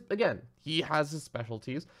 Because, again, he has his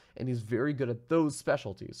specialties, and he's very good at those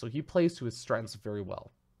specialties. So he plays to his strengths very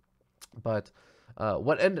well. But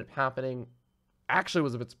what ended up happening actually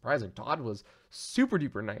was a bit surprising. Todd was super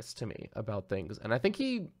duper nice to me about things. And I think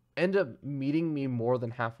he ended up meeting me more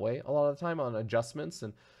than halfway a lot of the time on adjustments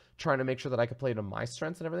and trying to make sure that I could play to my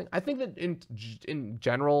strengths and everything. I think that in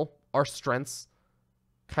general, our strengths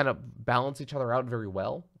kind of balance each other out very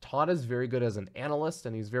well. Todd is very good as an analyst,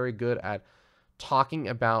 and he's very good at talking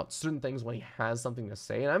about certain things when he has something to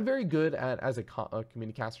say, and I'm very good at, as a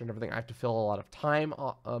communicaster and everything, I have to fill a lot of time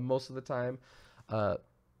most of the time.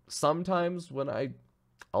 Sometimes when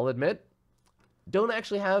I'll admit, don't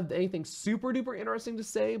actually have anything super duper interesting to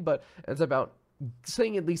say, but it's about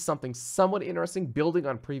saying at least something somewhat interesting, building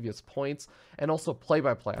on previous points, and also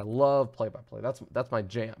play-by-play. I love play-by-play. That's my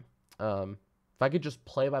jam. If I could just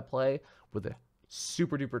play-by-play with a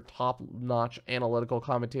super duper top-notch analytical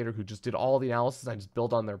commentator who just did all the analysis, I just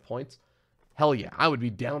build on their points, hell yeah, I would be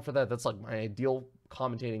down for that. That's like my ideal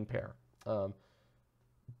commentating pair.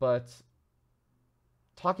 But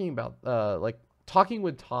talking about talking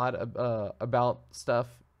with Todd about stuff,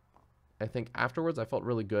 I think afterwards I felt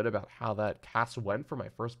really good about how that cast went for my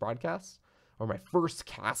first broadcast, or my first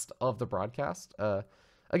cast of the broadcast.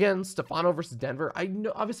 Again, Stefano versus Denver. I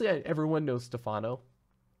know, obviously, everyone knows Stefano,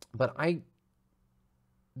 but I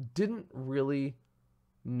didn't really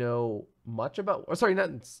know much about, or sorry,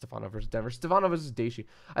 not Stefano versus Denver, Stefano versus Daishi.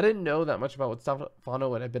 I didn't know that much about what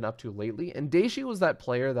Stefano had been up to lately, and Daishi was that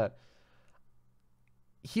player that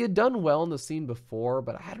he had done well in the scene before,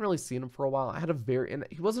 but I hadn't really seen him for a while. And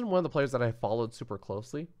he wasn't one of the players that I followed super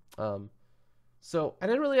closely. So I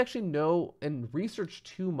didn't really actually know and research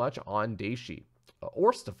too much on Daishi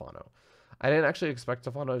or Stefano. I didn't actually expect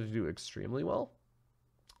Stefano to do extremely well.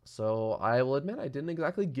 So I will admit I didn't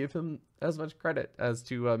exactly give him as much credit as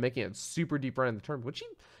to making it super deep run in the tournament, which he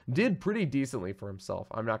did pretty decently for himself.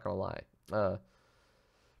 I'm not going to lie.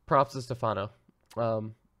 Props to Stefano.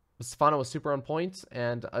 Stefano was super on point,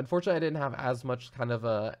 and unfortunately I didn't have as much kind of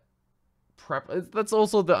a prep. That's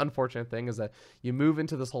also the unfortunate thing, is that you move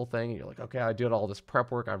into this whole thing and you're like, okay, I did all this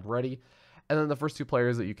prep work, I'm ready. And then the first two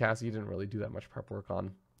players that you cast, you didn't really do that much prep work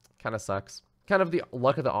on. Kind of sucks. Kind of the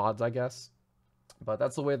luck of the odds, I guess. But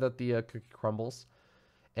that's the way that the cookie crumbles.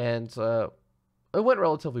 And it went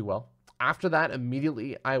relatively well. After that,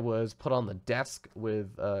 immediately I was put on the desk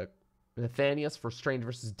with Nathanius for Strange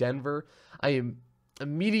versus Denver. I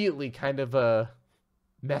immediately kind of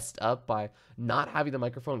messed up by not having the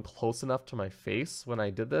microphone close enough to my face when I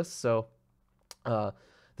did this. So the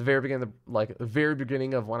very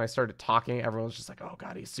beginning of when I started talking, everyone was just like, oh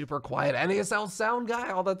god, he's super quiet, NASL sound guy,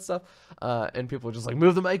 all that stuff. And people were just like,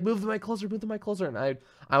 move the mic closer, move the mic closer. And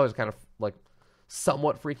I was kind of like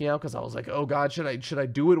somewhat freaking out, because I was like, oh god, should I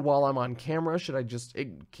do it while I'm on camera? Should I just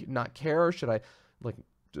not care? Or should I like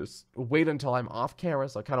just wait until I'm off camera?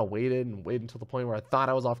 So I kind of waited until the point where I thought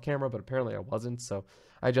I was off camera, but apparently I wasn't. So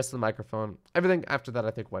I adjusted the microphone. Everything after that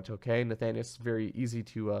I think went okay. Nathanius, very easy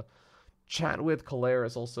to chat with.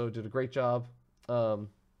 Caleres also did a great job,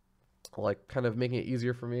 like kind of making it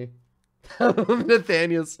easier for me.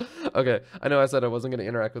 Nathanius. Okay, I know I said I wasn't going to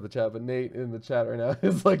interact with the chat, but Nate in the chat right now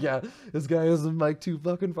is like, yeah, this guy has the mic too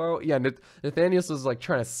fucking far away. Yeah, Nathanius was like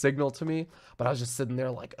trying to signal to me, but I was just sitting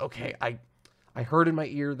there like, okay, I heard in my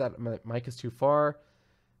ear that my mic is too far.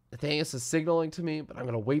 Nathanius is signaling to me, but I'm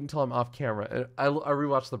going to wait until I'm off camera. And I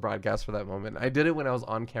rewatched the broadcast for that moment. I did it when I was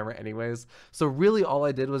on camera anyways. So really all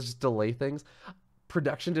I did was just delay things.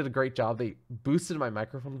 Production did a great job. They boosted my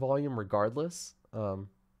microphone volume regardless.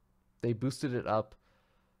 They boosted it up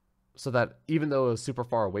so that even though it was super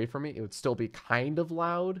far away from me, it would still be kind of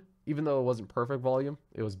loud. Even though it wasn't perfect volume,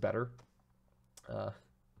 it was better.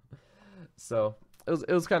 So it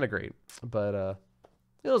was kind of great. But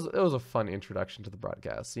it was a fun introduction to the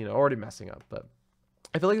broadcast, you know, already messing up, but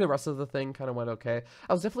I feel like the rest of the thing kind of went okay.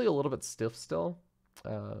 I was definitely a little bit stiff still,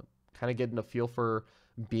 kind of getting a feel for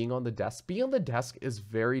being on the desk. Being on the desk is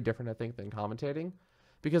very different, I think, than commentating,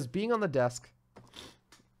 because being on the desk,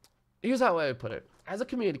 here's how I would put it. As a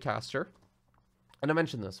community caster, and I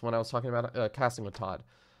mentioned this when I was talking about casting with Todd,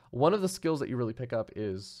 one of the skills that you really pick up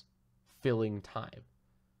is filling time.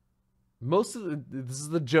 This is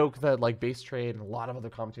the joke that like Base Trade and a lot of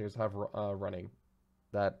other commentators have running,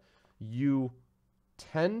 that you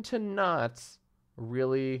tend to not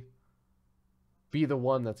really be the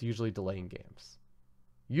one that's usually delaying games.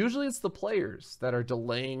 Usually it's the players that are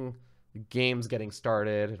delaying games getting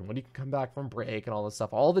started and when you can come back from break and all this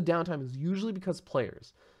stuff. All the downtime is usually because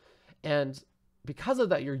players. And because of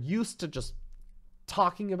that, you're used to just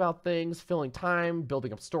talking about things, filling time,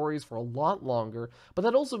 building up stories for a lot longer. But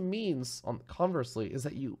that also means, conversely, is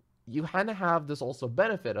that you kind of have this also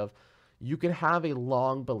benefit of you can have a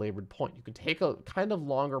long belabored point. You can take a kind of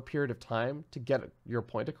longer period of time to get your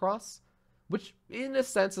point across, which in a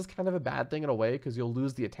sense is kind of a bad thing in a way, because you'll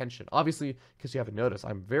lose the attention. Obviously, because you haven't noticed,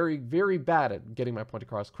 I'm very, very bad at getting my point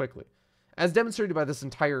across quickly, as demonstrated by this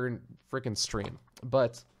entire freaking stream.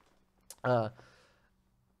 But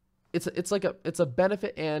it's a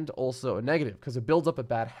benefit and also a negative, because it builds up a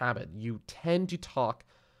bad habit. You tend to talk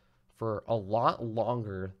for a lot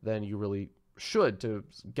longer than you really should to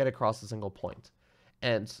get across a single point.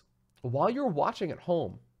 And while you're watching at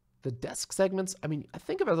home, the desk segments, I mean, I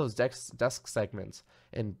think about those desk segments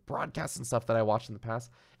and broadcasts and stuff that I watched in the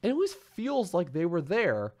past, and it always feels like they were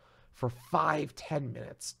there for 5-10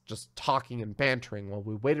 minutes just talking and bantering while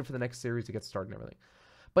we waited for the next series to get started and everything.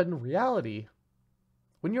 But in reality,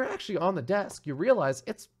 when you're actually on the desk, you realize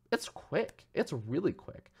it's quick. It's really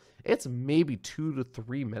quick. It's maybe 2 to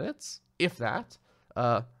 3 minutes, if that.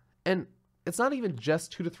 And it's not even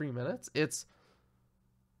just 2 to 3 minutes. It's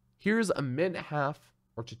here's a minute and a half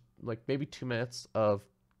or like maybe 2 minutes of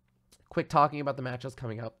quick talking about the matches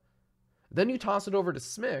coming up. Then you toss it over to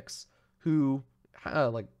Smix, who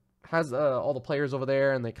has all the players over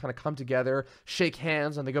there, and they kind of come together, shake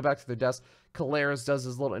hands, and they go back to their desk. Caleres does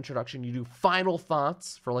his little introduction. You do final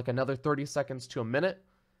thoughts for like another 30 seconds to a minute,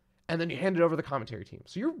 and then you hand it over to the commentary team.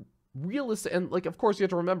 So you're realistic. And like, of course, you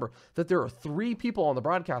have to remember that there are 3 people on the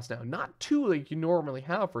broadcast now, not 2 like you normally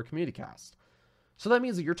have for a community cast. So that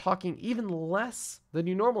means that you're talking even less than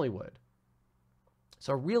you normally would.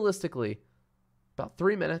 So realistically, about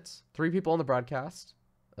 3 minutes, 3 people on the broadcast.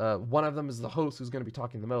 One of them is the host who's going to be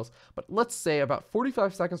talking the most. But let's say about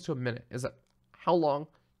 45 seconds to a minute is that how long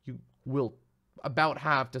you will about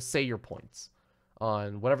have to say your points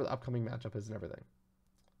on whatever the upcoming matchup is and everything.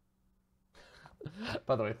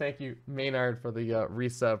 By the way, thank you, Maynard, for the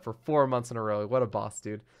resub for 4 months in a row. What a boss,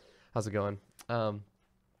 dude. How's it going?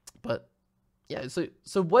 But yeah,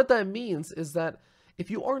 so what that means is that if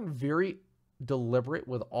you aren't very deliberate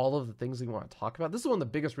with all of the things that you want to talk about, this is one of the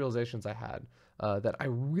biggest realizations I had that I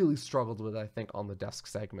really struggled with, I think, on the desk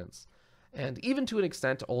segments. And even to an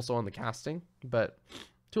extent also on the casting, but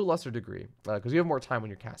to a lesser degree, because you have more time when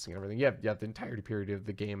you're casting and everything. You have the entirety period of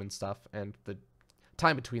the game and stuff, and the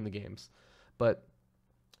time between the games. But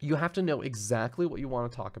you have to know exactly what you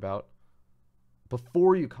want to talk about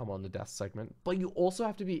before you come on the desk segment, but you also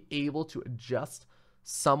have to be able to adjust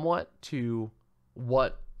somewhat to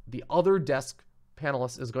what the other desk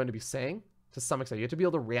panelist is going to be saying to some extent. You have to be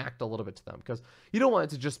able to react a little bit to them, because you don't want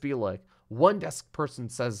it to just be like one desk person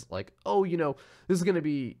says like, oh, you know, this is going to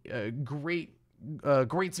be a great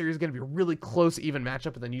series, going to be a really close, even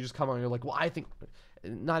matchup, and then you just come on and you're like, well, I think,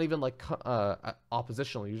 not even like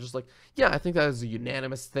oppositional, you're just like, yeah, I think that is a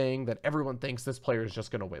unanimous thing that everyone thinks this player is just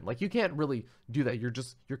going to win. Like, you can't really do that.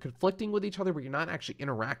 You're conflicting with each other, but you're not actually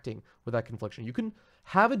interacting with that confliction. You can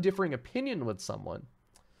have a differing opinion with someone.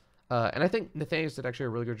 And I think Nathaniel did actually a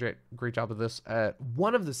really great job of this at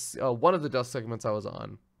one of the desk segments I was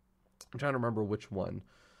on. I'm trying to remember which one.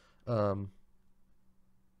 I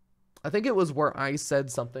think it was where I said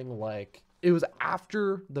something like, it was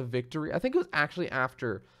after the victory. I think it was actually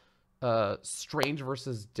after Strange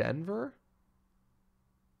versus Denver.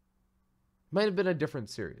 Might have been a different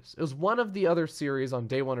series. It was one of the other series on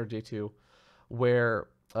day 1 or day 2 where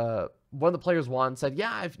one of the players won and said,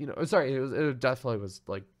 yeah, it definitely was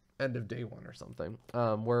like end of day 1 or something,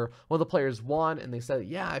 where one of the players won and they said,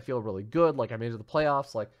 yeah, I feel really good. Like, I made it to the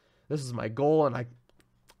playoffs. Like, this is my goal, and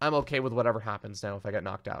I'm okay with whatever happens now if I get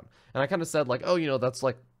knocked out. And I kind of said like, oh, you know, that's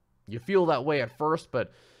like, you feel that way at first,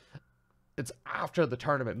 but it's after the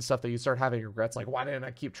tournament and stuff that you start having regrets. Like, why didn't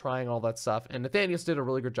I keep trying, all that stuff? And Nathaniel did a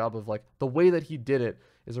really good job of like, the way that he did it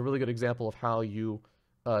is a really good example of how you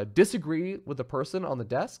disagree with the person on the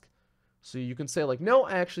desk. So you can say like, no,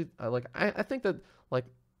 I actually, I think that like,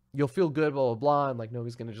 you'll feel good, blah, blah, blah. And like, no,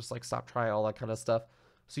 he's going to just like stop trying, all that kind of stuff.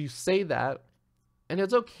 So you say that. And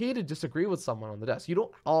it's okay to disagree with someone on the desk. You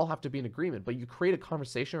don't all have to be in agreement, but you create a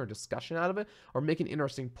conversation or discussion out of it, or make an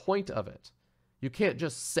interesting point of it. You can't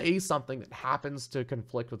just say something that happens to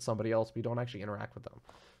conflict with somebody else, but you don't actually interact with them.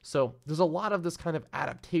 So there's a lot of this kind of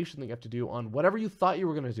adaptation that you have to do on whatever you thought you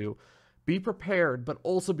were going to do. Be prepared, but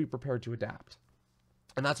also be prepared to adapt.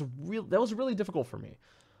 And that was really difficult for me.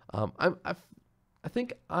 I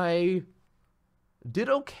think I did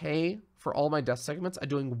okay for all my desk segments. I'm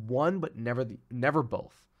doing one, but never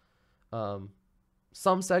both.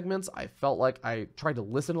 Some segments, I felt like I tried to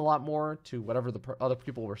listen a lot more to whatever the other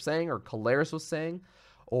people were saying, or Kalaris was saying,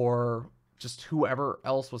 or just whoever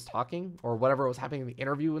else was talking, or whatever was happening in the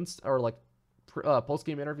interview, or like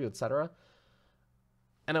post-game interview, etc.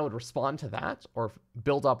 And I would respond to that, or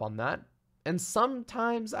build up on that. And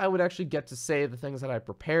sometimes I would actually get to say the things that I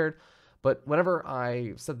prepared, but whenever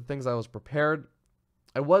I said the things I was prepared,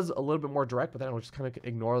 I was a little bit more direct, but then I would just kind of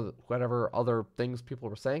ignore whatever other things people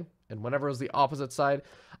were saying. And whenever it was the opposite side,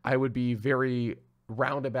 I would be very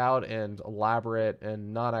roundabout and elaborate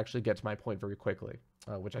and not actually get to my point very quickly,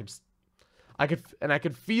 which I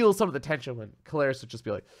could feel some of the tension when Kalaris would just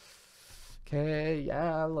be like, okay,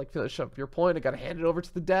 yeah, like finish up your point. I got to hand it over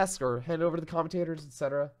to the desk or hand it over to the commentators,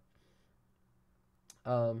 etc.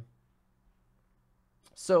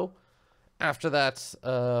 So after that,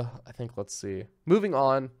 I think, let's see. Moving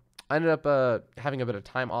on, I ended up having a bit of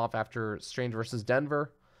time off after Strange versus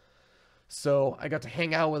Denver. So I got to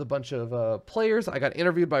hang out with a bunch of players. I got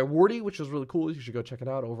interviewed by Wardy, which was really cool. You should go check it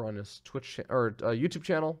out over on his Twitch or YouTube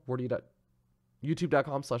channel,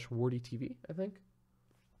 youtube.com/WardyTV, I think.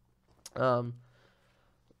 I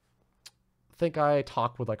think I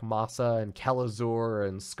talked with like Masa and Kelazur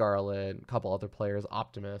and Scarlet and a couple other players,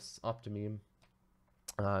 Optimeme.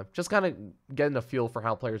 Just kind of getting a feel for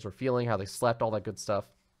how players were feeling, how they slept, all that good stuff.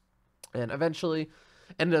 And eventually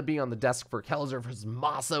ended up being on the desk for Kelazur versus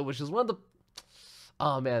Masa, which is one of the...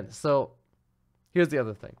 Oh, man. So here's the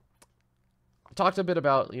other thing. I talked a bit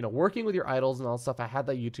about, you know, working with your idols and all that stuff. I had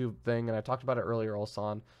that YouTube thing, and I talked about it earlier also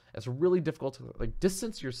on. It's really difficult to like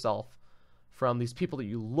distance yourself from these people that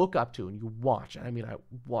you look up to and you watch. And I mean, I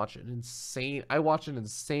watch an insane amount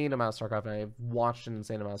of StarCraft, and I've watched an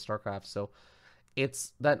insane amount of StarCraft. So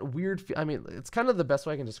it's that weird, I mean, it's kind of the best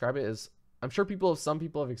way I can describe it is, I'm sure some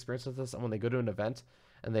people have experienced with this, and when they go to an event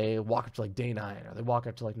and they walk up to like Day 9, or they walk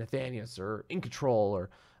up to like Nathanius or In Control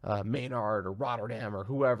or Maynard or Rotterdam or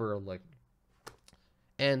whoever, like,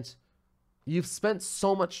 and you've spent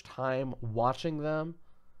so much time watching them,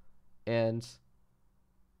 and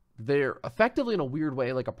they're effectively in a weird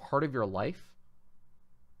way like a part of your life,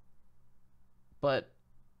 but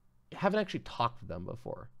you haven't actually talked with them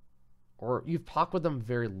before, or you've talked with them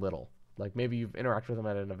very little. Like maybe you've interacted with them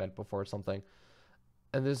at an event before or something,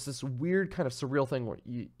 and there's this weird kind of surreal thing where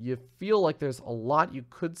you feel like there's a lot you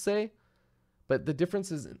could say, but the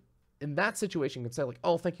difference is in that situation you can say like,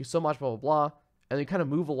 oh, thank you so much, blah blah blah, and you kind of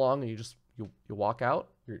move along and you walk out,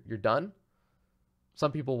 you're done.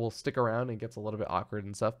 Some people will stick around and it gets a little bit awkward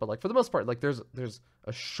and stuff, but like for the most part, like there's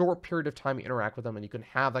a short period of time you interact with them and you can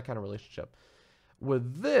have that kind of relationship.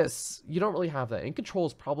 With this, you don't really have that. In Control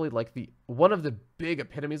is probably like one of the big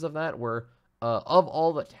epitomes of that, where of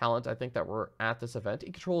all the talent I think that were at this event,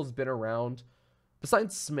 In Control has been around,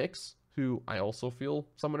 besides Smix, who I also feel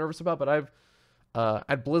somewhat nervous about, but I've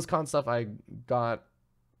at BlizzCon stuff, I got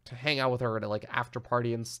to hang out with her at like after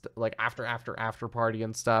party and like after party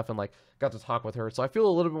and stuff, and like got to talk with her, so I feel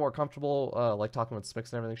a little bit more comfortable like talking with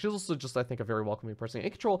Smix and everything. She's also just, I think, a very welcoming person. In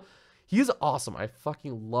Control, he's awesome. I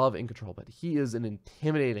fucking love In Control, but he is an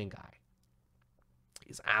intimidating guy.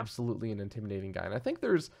 He's absolutely an intimidating guy, and I think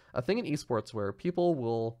there's a thing in esports where people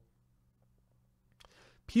will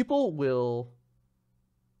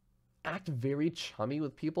act very chummy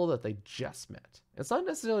with people that they just met. It's not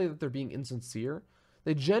necessarily that they're being insincere.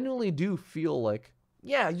 They genuinely do feel like,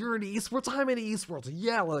 yeah, you're into esports, I'm into esports.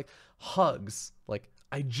 Yeah, like hugs. Like,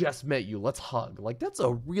 I just met you, let's hug. Like, that's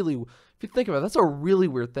a really, if you think about it, that's a really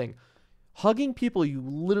weird thing. Hugging people you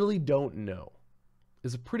literally don't know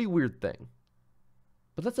is a pretty weird thing.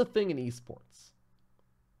 But that's a thing in esports.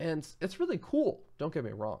 And it's really cool, don't get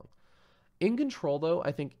me wrong. In Control, though,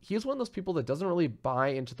 I think he's one of those people that doesn't really buy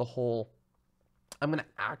into the whole, I'm going to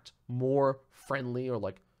act more friendly or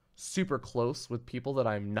like super close with people that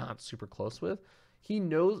I'm not super close with. He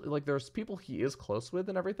knows, like, there's people he is close with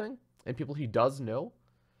and everything, and people he does know.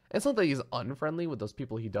 And it's not that he's unfriendly with those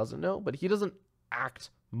people he doesn't know, but he doesn't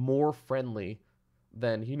act more friendly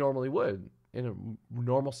than he normally would in a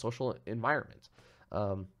normal social environment.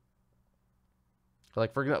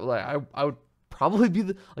 Like, for example, like, I would probably be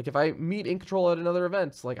like, if I meet In Control at another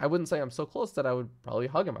event, like, I wouldn't say I'm so close that I would probably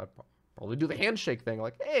hug him. I'd probably do the handshake thing,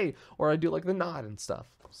 like, hey, or I do like the nod and stuff.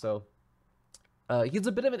 So he's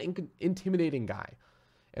a bit of an intimidating guy,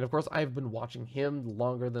 and of course I've been watching him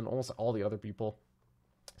longer than almost all the other people.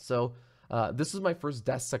 So this is my first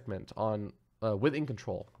desk segment on with In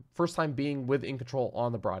Control, first time being with In Control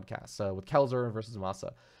on the broadcast, with Kelzer versus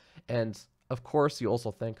Masa. And of course you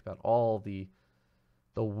also think about all the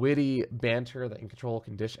witty banter that In Control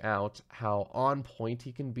can dish out, how on point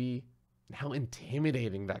he can be, and how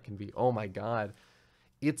intimidating that can be. Oh my god.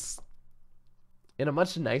 It's in a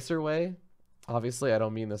much nicer way. Obviously, I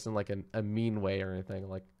don't mean this in like a mean way or anything.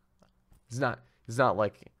 Like, he's not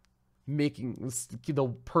like making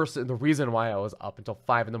the reason why I was up until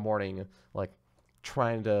 5 in the morning, like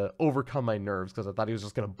trying to overcome my nerves because I thought he was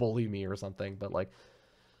just gonna bully me or something. But like,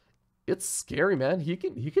 it's scary, man. He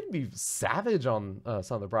can be savage on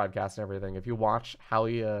some of the broadcasts and everything. If you watch how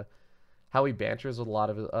he banters with a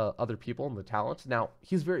lot of other people and the talent. Now,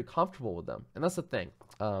 he's very comfortable with them, and that's the thing.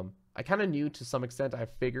 I kind of knew to some extent, I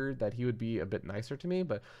figured that he would be a bit nicer to me,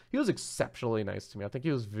 but he was exceptionally nice to me. I think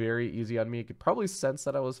he was very easy on me. He could probably sense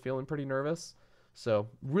that I was feeling pretty nervous, so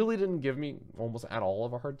really didn't give me almost at all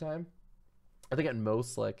of a hard time. I think at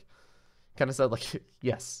most, like, kind of said like,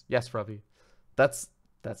 yes, Ravi, that's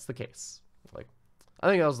the case. Like, I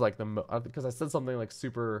think I was like because I said something like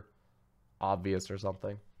super obvious or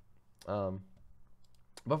something. But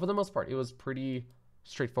for the most part, it was pretty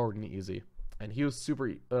straightforward and easy, and he was super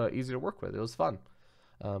easy to work with. It was fun.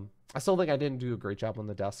 I still think I didn't do a great job on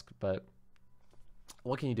the desk, but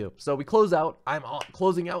what can you do? So we close out. I'm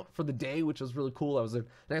closing out for the day, which was really cool. That was a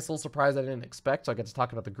nice little surprise I didn't expect. So I get to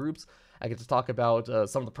talk about the groups. I get to talk about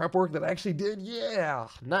some of the prep work that I actually did. Yeah,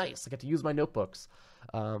 nice. I get to use my notebooks.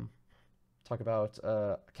 Talk about,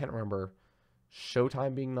 I can't remember,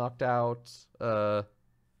 Showtime being knocked out,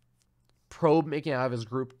 Probe making out of his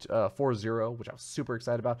group 4-0, which I was super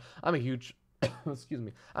excited about. I'm a huge, excuse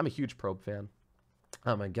me, I'm a huge Probe fan.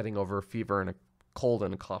 I'm getting over a fever and a cold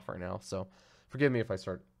and a cough right now, so forgive me if I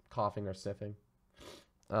start coughing or sniffing.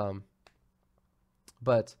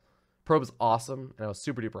 But Probe is awesome, and I was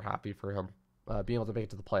super duper happy for him. being able to make it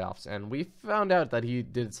to the playoffs. And we found out that he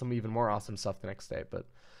did some even more awesome stuff the next day. But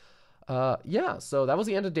yeah, so that was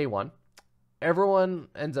the end of day one. Everyone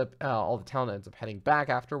ends up, all the talent ends up heading back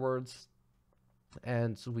afterwards.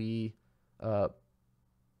 And we,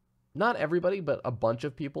 not everybody, but a bunch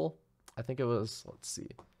of people, I think it was, let's see,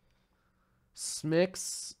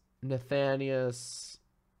 Smix, Nathanius,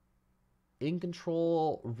 In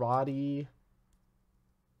Control, Roddy,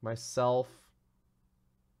 myself,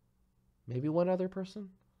 maybe one other person.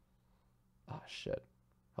 Ah, shit.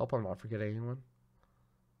 Hope I'm not forgetting anyone.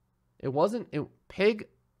 Pig,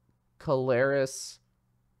 Calaris,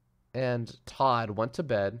 and Todd went to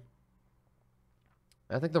bed.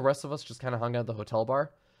 I think the rest of us just kind of hung out at the hotel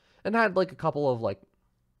bar and had like a couple of like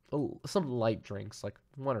some light drinks, like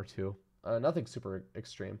one or two. Nothing super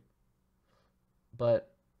extreme.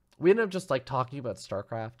 But we ended up just like talking about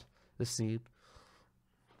StarCraft, the scene.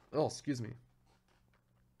 Oh, excuse me.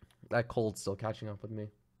 That cold's still catching up with me.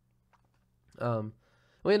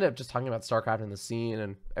 We ended up just talking about StarCraft and the scene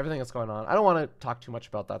and everything that's going on. I don't want to talk too much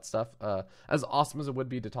about that stuff. As awesome as it would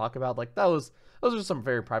be to talk about, like those are some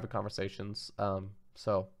very private conversations.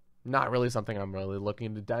 So not really something I'm really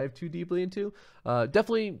looking to dive too deeply into.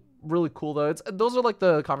 Definitely really cool though. Those are like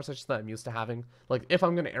the conversations that I'm used to having. Like if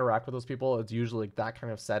I'm going to interact with those people, it's usually like that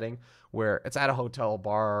kind of setting where it's at a hotel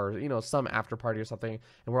bar or, you know, some after party or something.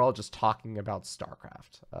 And we're all just talking about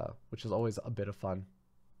StarCraft, which is always a bit of fun.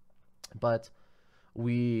 But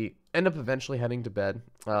we end up eventually heading to bed.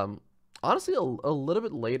 Honestly, a little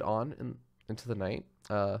bit late on into the night.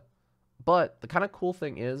 But the kind of cool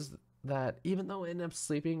thing is that even though I ended up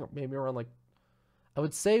sleeping maybe around like, I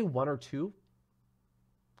would say 1 or 2.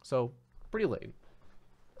 So pretty late.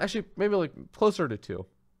 Actually, maybe like closer to 2.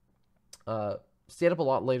 Stayed up a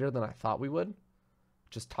lot later than I thought we would,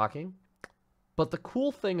 just talking. But the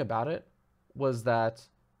cool thing about it was that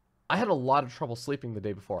I had a lot of trouble sleeping the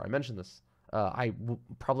day before. I mentioned this. I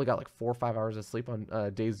probably got like 4 or 5 hours of sleep on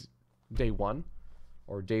day 1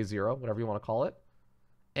 or day 0, whatever you want to call it.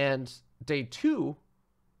 And day 2,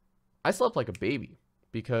 I slept like a baby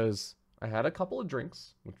because I had a couple of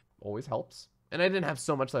drinks, which always helps. And I didn't have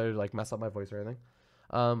so much that I would like mess up my voice or anything.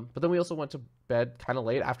 But then we also went to bed kind of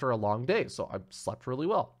late after a long day. So I slept really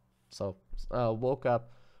well. So woke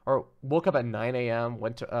up at 9 a.m.,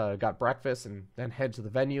 went to, got breakfast and then head to the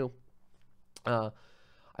venue.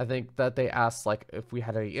 I think that they asked like if we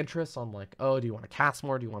had any interest on like, oh, do you want to cast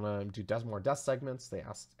more? Do you want to do more death segments? They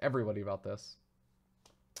asked everybody about this.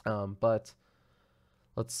 But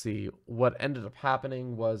let's see. What ended up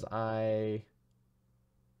happening was I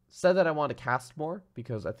said that I wanted to cast more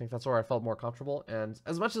because I think that's where I felt more comfortable. And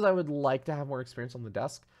as much as I would like to have more experience on the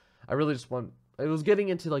desk, I really just it was getting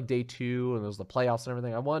into like day 2 and there was the playoffs and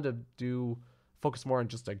everything. I wanted to focus more on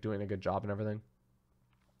just like doing a good job and everything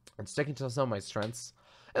and sticking to some of my strengths.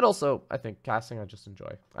 And also, I think casting I just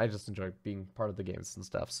enjoy being part of the games and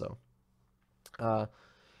stuff. So,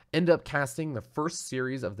 end up casting the first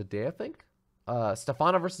series of the day, I think.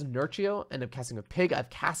 Stefano versus Nurcio. End up casting with Pig. I've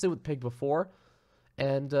casted with Pig before.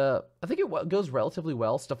 And I think it goes relatively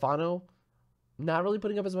well. Stefano not really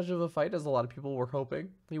putting up as much of a fight as a lot of people were hoping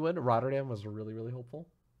he would. Rotterdam was really, really hopeful.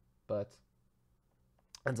 But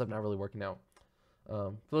ends up not really working out.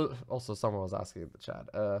 Also, someone was asking in the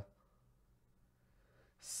chat.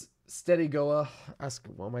 Steady Goa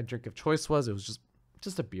asking what my drink of choice was. It was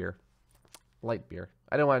just a beer. Light beer.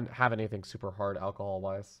 I didn't want to have anything super hard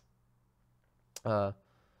alcohol-wise. But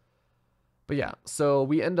yeah, so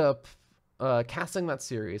we end up casting that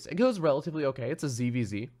series. It goes relatively okay. It's a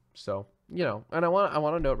ZVZ, so you know. And I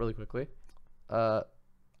want to note really quickly.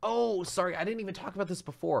 Oh, sorry, I didn't even talk about this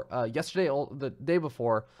before. Yesterday, the day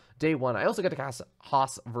before, day 1, I also got to cast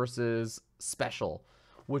Haas versus Special,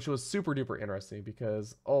 which was super duper interesting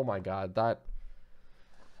because oh my god, that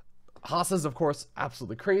Haas is of course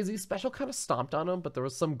absolutely crazy. Special kind of stomped on him, but there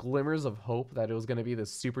was some glimmers of hope that it was going to be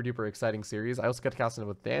this super duper exciting series. I also got to cast it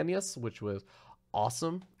with Nathanius, which was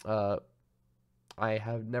awesome. I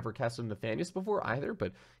have never casted Nathanius before either,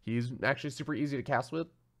 but he's actually super easy to cast with.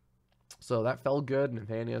 So that felt good.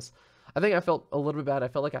 Nathanius, I think I felt a little bit bad. I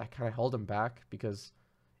felt like I kind of held him back because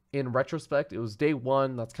in retrospect, it was day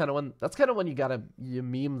 1. That's kind of when you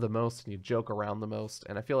meme the most and you joke around the most.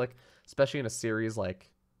 And I feel like, especially in a series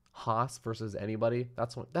like Haas versus anybody,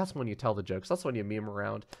 that's when you tell the jokes. That's when you meme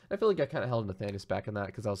around. I feel like I kind of held Nathanius back in that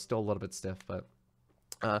because I was still a little bit stiff. But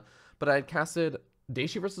I had casted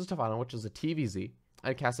Daishi versus Stefano, which is a TVZ.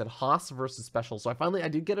 I casted Haas versus Special. So I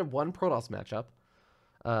did get a 1 Protoss matchup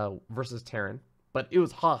versus Terran, but it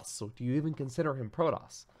was Haas. So do you even consider him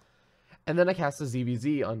Protoss? And then I cast a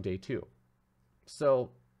ZVZ on day 2.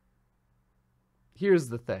 So here's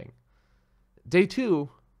the thing. Day 2,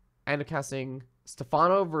 I end up casting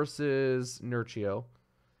Stefano versus Nurcio.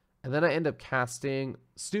 And then I end up casting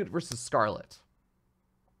Snoot versus Scarlet.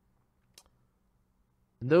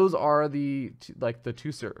 And those are the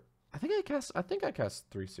two I think I cast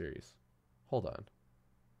 3 series. Hold on.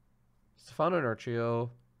 Stefano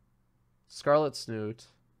Nurcio, Scarlet Snoot.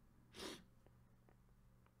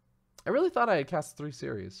 I really thought I had cast 3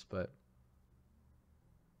 series, but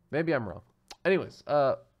maybe I'm wrong. Anyways,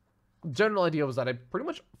 general idea was that I pretty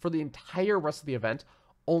much, for the entire rest of the event,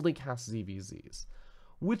 only cast ZVZs,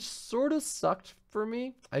 which sort of sucked for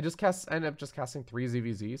me. I ended up just casting 3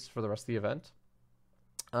 ZVZs for the rest of the event.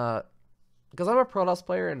 Because I'm a Protoss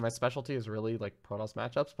player and my specialty is really like Protoss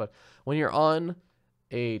matchups, but when you're on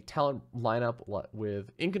a talent lineup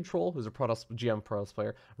with In Control, who's a GM Protoss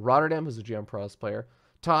player, Rotterdam, who's a GM Protoss player,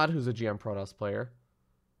 Todd, who's a GM Protoss player,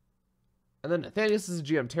 and then Nathanius is a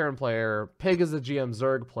GM Terran player, Pig is a GM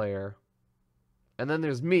Zerg player, and then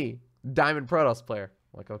there's me, Diamond Protoss player.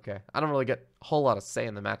 Like, okay, I don't really get a whole lot of say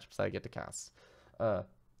in the matchups that I get to cast.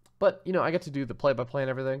 But, you know, I get to do the play-by-play and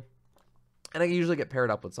everything. And I usually get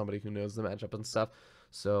paired up with somebody who knows the matchup and stuff.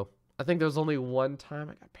 So, I think there was only one time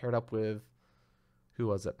I got paired up with... Who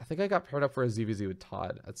was it? I think I got paired up for a ZVZ with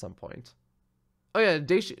Todd at some point. Oh, yeah,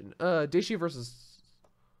 Daishi versus...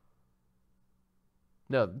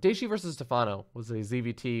 No, Daishi versus Stefano was a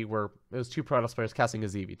ZVT where it was 2 Protoss players casting a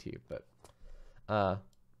ZVT. But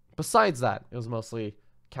besides that, it was mostly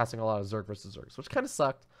casting a lot of Zerg versus Zergs, which kind of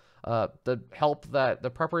sucked.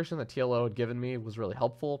 The preparation that TLO had given me was really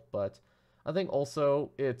helpful, but I think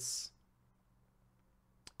also it's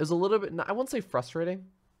a little bit, I won't say frustrating,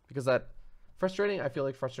 because I feel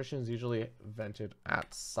like frustration is usually vented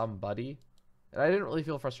at somebody. And I didn't really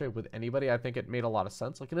feel frustrated with anybody. I think it made a lot of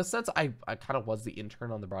sense. Like, in a sense, I kind of was the intern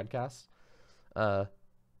on the broadcast. I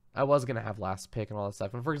was going to have last pick and all that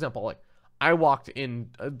stuff. And for example, like, I walked in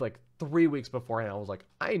like 3 weeks beforehand. I was like,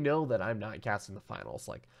 I know that I'm not casting the finals.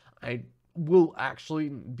 Like, I will actually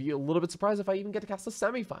be a little bit surprised if I even get to cast the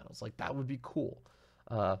semifinals. Like, that would be cool.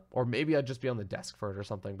 Or maybe I'd just be on the desk for it or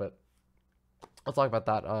something. But I'll talk about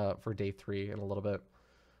that for day 3 in a little bit.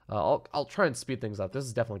 I'll try and speed things up. This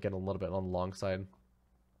is definitely getting a little bit on the long side.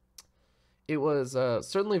 It was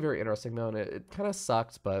certainly very interesting, though, and it kind of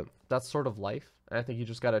sucked, but that's sort of life. And I think you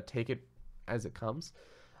just got to take it as it comes.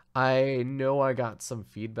 I know I got some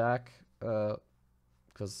feedback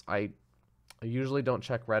because I usually don't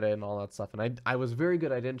check Reddit and all that stuff. And I was very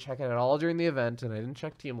good. I didn't check it at all during the event, and I didn't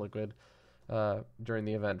check Team Liquid during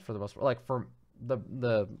the event for the most part. Like, for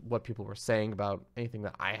the what people were saying about anything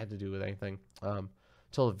that I had to do with anything.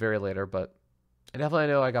 Till very later, but I definitely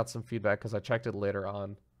know I got some feedback because I checked it later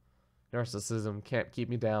on. Narcissism can't keep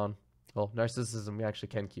me down. Well, narcissism actually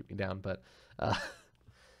can keep me down, but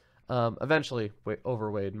eventually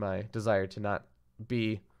overweighed my desire to not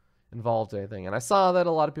be involved in anything. And I saw that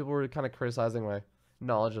a lot of people were kind of criticizing my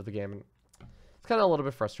knowledge of the game. And it's kind of a little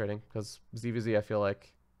bit frustrating because ZVZ, I feel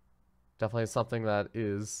like, definitely is something that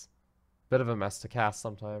is a bit of a mess to cast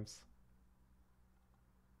sometimes.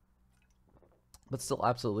 But still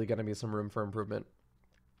absolutely going to be some room for improvement.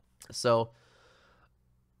 So,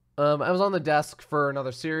 I was on the desk for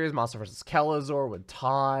another series, Monster vs. Kelazor with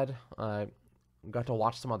Todd. I got to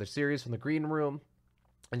watch some other series from the green room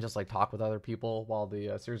and just like talk with other people while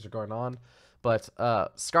the series are going on. But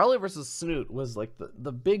Scarlet vs. Snoot was like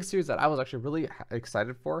the big series that I was actually really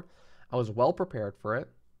excited for. I was well prepared for it.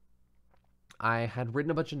 I had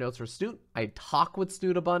written a bunch of notes for Snoot. I talked with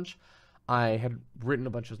Snoot a bunch. I had written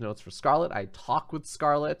a bunch of notes for Scarlet. I talked with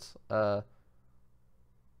Scarlet. I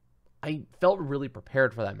felt really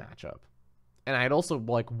prepared for that matchup. And I had also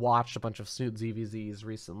like watched a bunch of Snoot ZVZs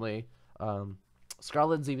recently.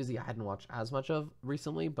 Scarlet ZVZ I hadn't watched as much of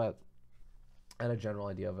recently, but I had a general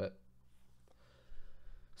idea of it.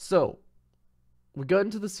 So, we got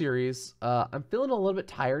into the series. I'm feeling a little bit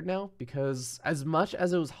tired now because as much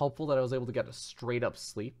as it was helpful that I was able to get a straight up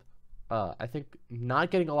sleep, I think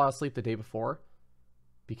not getting a lot of sleep the day before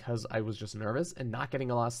because I was just nervous and not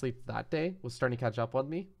getting a lot of sleep that day was starting to catch up on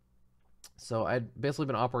me. So I'd basically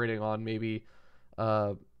been operating on maybe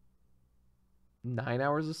 9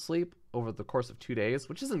 hours of sleep over the course of 2 days,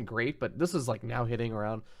 which isn't great, but this is like now hitting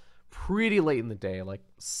around pretty late in the day, like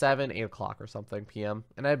 7, 8 o'clock or something p.m.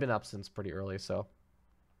 And I'd been up since pretty early, so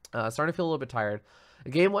starting to feel a little bit tired.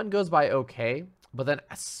 Game 1 goes by okay. But then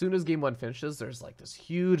as soon as game 1 finishes, there's like this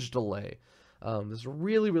huge delay. This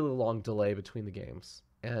really, really long delay between the games.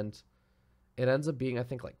 And it ends up being, I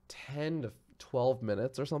think, like 10 to 12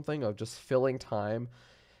 minutes or something of just filling time.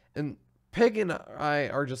 And Pig and I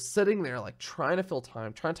are just sitting there like trying to fill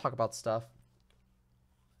time, trying to talk about stuff.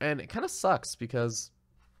 And it kind of sucks because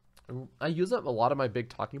I use up a lot of my big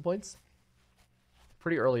talking points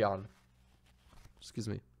pretty early on. Excuse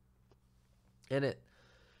me. And it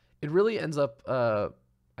really ends up,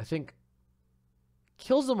 I think,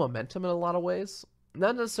 kills the momentum in a lot of ways.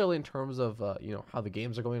 Not necessarily in terms of, you know, how the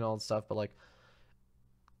games are going and all that stuff, but like,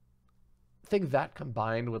 I think that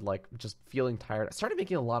combined with like just feeling tired, I started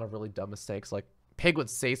making a lot of really dumb mistakes. Like Pig would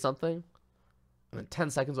say something, and then 10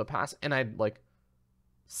 seconds would pass, and I'd like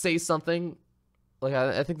say something. Like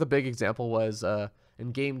I think the big example was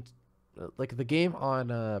in game, like the game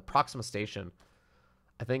on Proxima Station.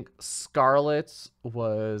 I think Scarlet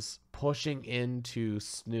was pushing into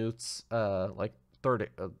Snoot's like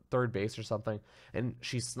third base or something, and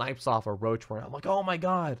she snipes off a roach where I'm like, oh my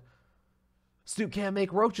god, Snoot can't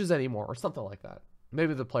make roaches anymore, or something like that.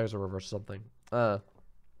 Maybe the players will reverse something.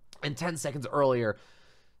 And 10 seconds earlier,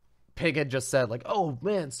 Pig had just said like, oh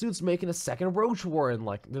man, Snoot's making a second roach warren.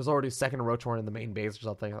 Like there's already a second roach warren in the main base or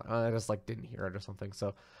something. I just like didn't hear it or something.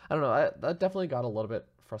 So I don't know. That definitely got a little bit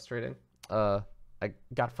frustrating. I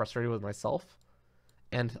got frustrated with myself,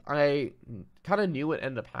 and I kind of knew what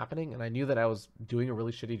ended up happening, and I knew that I was doing a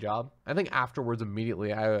really shitty job. I think afterwards,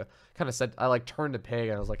 immediately, I kind of said, I like turned to Pig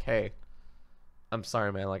and I was like, hey, I'm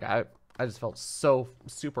sorry, man. Like I just felt so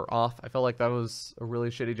super off. I felt like that was a really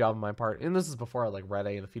shitty job on my part. And this is before I like read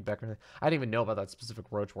any of the feedback or anything. I didn't even know about that specific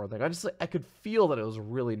roach warren thing. I just I could feel that it was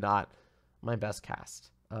really not my best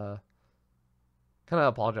cast. Kind of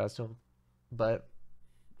apologize to him, but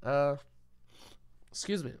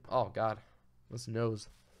excuse me. Oh god, this nose.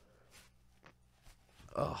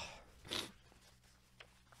 Oh,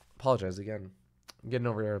 apologize again. I'm getting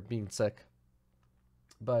over here being sick,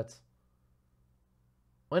 but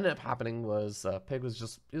what ended up happening was Pig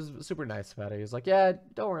was super nice about it. He was like, yeah,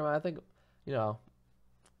 don't worry about it. I think, you know,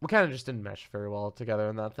 we kind of just didn't mesh very well together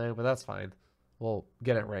in that thing, but that's fine. We'll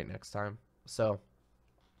get it right next time. So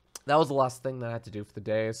that was the last thing that I had to do for the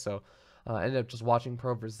day. So I ended up just watching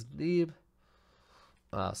Pro vs. Deeb.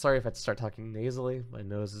 Sorry if I had to start talking nasally. My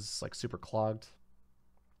nose is like super clogged.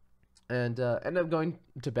 And ended up going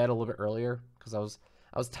to bed a little bit earlier because I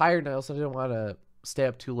was tired, and I also didn't want to stay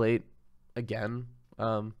up too late again.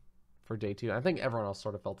 For day 2. I think everyone else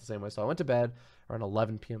sort of felt the same way. So I went to bed around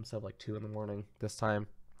 11 p.m. So like 2 in the morning this time.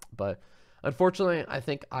 But unfortunately, I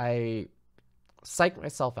think I psyched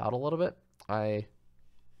myself out a little bit. I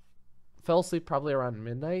fell asleep probably around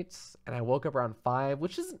midnight, and I woke up around 5,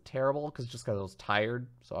 which isn't terrible because I was tired.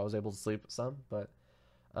 So I was able to sleep some, but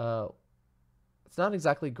it's not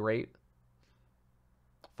exactly great.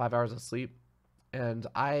 5 hours of sleep. And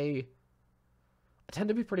I tend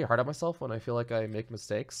to be pretty hard on myself when I feel like I make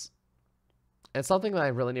mistakes. It's something that I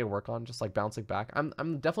really need to work on, just like bouncing back.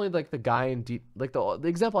 I'm definitely like the guy in like the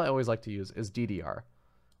example I always like to use is DDR,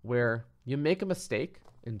 where you make a mistake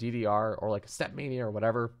in DDR or like Step Mania or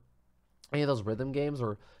whatever, any of those rhythm games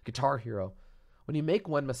or Guitar Hero. When you make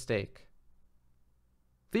one mistake,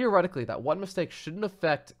 theoretically that one mistake shouldn't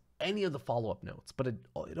affect any of the follow-up notes, but it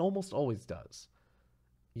almost always does.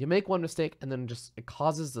 You make one mistake and then just it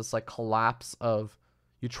causes this like collapse of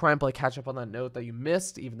you try and play catch up on that note that you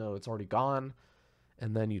missed even though it's already gone,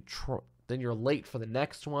 and then then you're late for the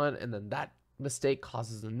next one, and then that mistake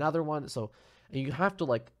causes another one. So you have to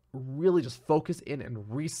like really just focus in and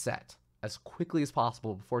reset as quickly as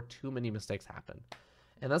possible before too many mistakes happen.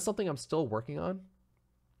 And that's something I'm still working on,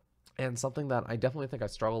 and something that I definitely think I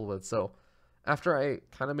struggled with. So after I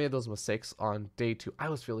kind of made those mistakes on day 2, I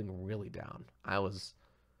was feeling really down. I was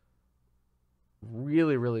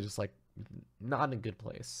really just like not in a good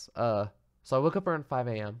place. So I woke up around 5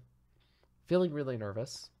 a.m. feeling really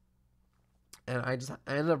nervous, and I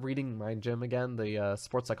ended up reading Mind Gym again, the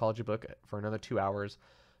sports psychology book, for another 2 hours,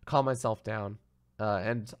 calm myself down,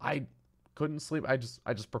 and I couldn't sleep. I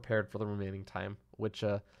just prepared for the remaining time, which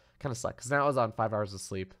kind of sucked because now I was on 5 hours of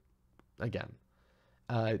sleep again.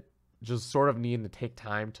 Just sort of needing to take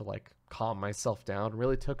time to like calm myself down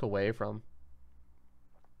really took away from,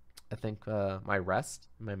 I think, my rest,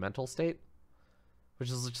 my mental state, which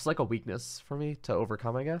is just like a weakness for me to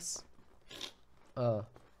overcome, I guess. But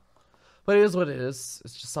it is what it is.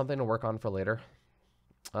 It's just something to work on for later.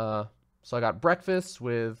 So I got breakfast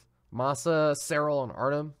with Masa, Cyril, and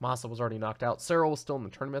Artem. Masa was already knocked out. Cyril was still in the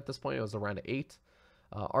tournament at this point. It was around 8.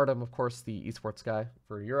 Artem, of course, the esports guy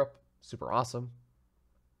for Europe. Super awesome.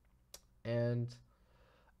 And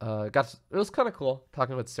it was kind of cool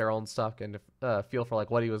talking with Cyril and stuff, and feel for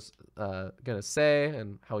like what he was gonna say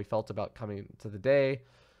and how he felt about coming to the day.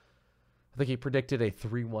 I think he predicted a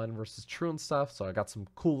 3-1 versus True and stuff, so I got some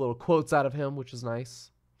cool little quotes out of him, which is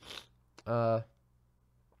nice. Let's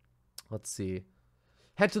see.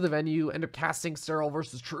 Head to the venue, end up casting Cyril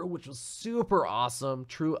versus True, which was super awesome.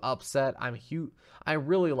 True upset. I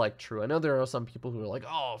really like True. I know there are some people who are like,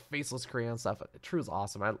 oh, faceless Korean stuff. True is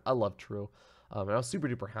awesome. I love True. And I was super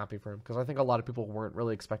duper happy for him because I think a lot of people weren't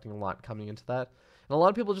really expecting a lot coming into that. And a lot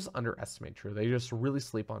of people just underestimate True. They just really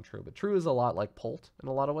sleep on True. But True is a lot like Polt in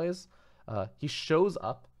a lot of ways. He shows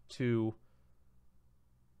up to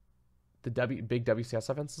the big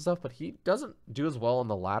WCS events and stuff, but he doesn't do as well on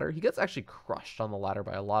the ladder. He gets actually crushed on the ladder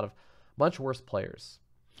by a lot of much worse players.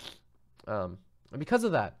 And because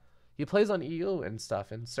of that, he plays on EU and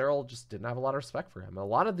stuff, and Cyril just didn't have a lot of respect for him. A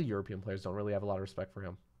lot of the European players don't really have a lot of respect for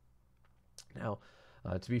him. Now,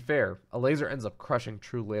 to be fair, a laser ends up crushing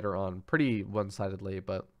True later on, pretty one-sidedly,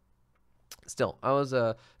 but still, I was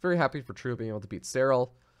very happy for True being able to beat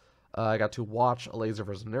Cyril. I got to watch a laser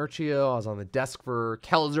versus Inertio. I was on the desk for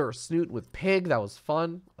Kelzer Snoot with Pig. That was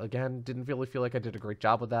fun. Again, didn't really feel like I did a great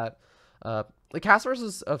job with that. The cast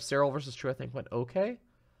of Cyril versus True, I think, went okay.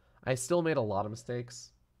 I still made a lot of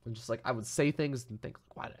mistakes. And just like, I would say things and think,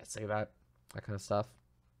 why did I say that? That kind of stuff.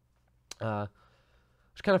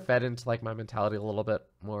 Which kind of fed into like my mentality a little bit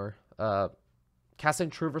more. Casting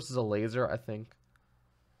True versus a laser, I think.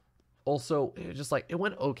 Also, it just like, it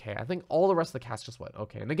went okay. I think all the rest of the cast just went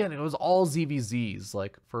okay. And again, it was all ZVZs,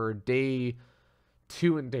 like, for day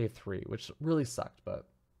 2 and day 3, which really sucked, but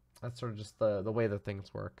that's sort of just the way that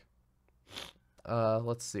things work.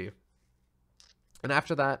 Let's see. And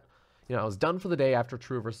after that, you know, I was done for the day after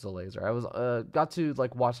True versus a laser. I was, got to,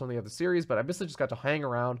 like, watch some of the other series, but I basically just got to hang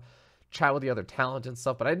around, chat with the other talent and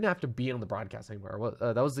stuff, but I didn't have to be on the broadcast anymore.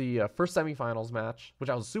 That was the first semifinals match, which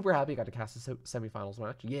I was super happy I got to cast the semifinals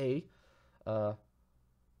match. Yay. But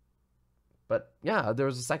yeah, there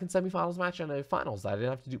was a second semifinals match and a finals that I didn't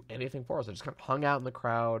have to do anything for. So I just kind of hung out in the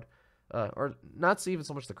crowd, or not even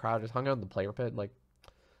so much the crowd, just hung out in the player pit, like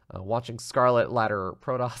watching Scarlet ladder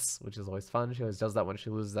Protoss, which is always fun. She always does that when she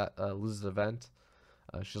loses an event.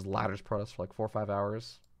 She just ladders Protoss for like 4 or 5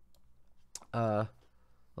 hours.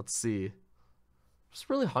 Let's see. Just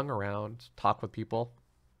really hung around, talked with people.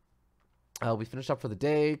 We finished up for the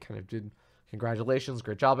day, kind of did congratulations,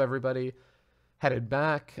 great job, everybody. Headed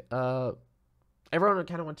back. Everyone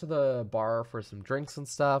kind of went to the bar for some drinks and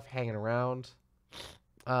stuff, hanging around.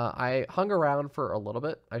 I hung around for a little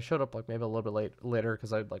bit. I showed up like maybe a little bit later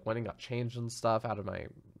because I like went and got changed and stuff out of my,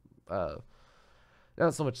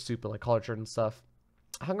 not so much suit, but like collar shirt and stuff.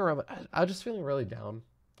 I hung around, but I was just feeling really down.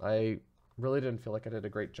 I really didn't feel like I did a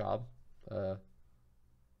great job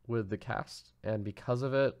with the cast, and because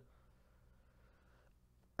of it,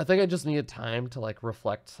 I think I just needed time to like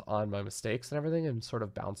reflect on my mistakes and everything and sort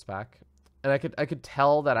of bounce back. And I could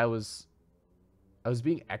tell that I was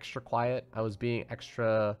being extra quiet. I was being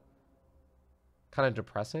extra kind of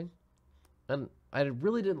depressing, and I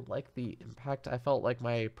really didn't like the impact I felt like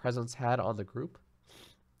my presence had on the group.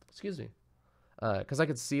 Excuse me. Because I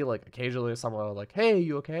could see, like, occasionally someone like, hey,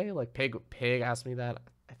 you okay? Like, Pig asked me that.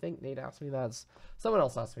 I think Nate asked me that. Someone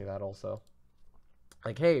else asked me that also.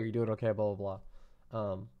 Like, hey, are you doing okay? Blah, blah,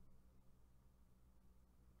 blah.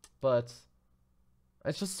 But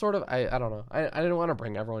it's just sort of, I don't know. I didn't want to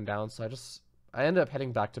bring everyone down, so I ended up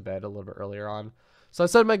heading back to bed a little bit earlier on. So I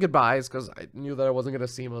said my goodbyes because I knew that I wasn't going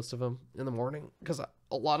to see most of them in the morning because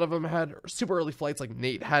a lot of them had super early flights. Like,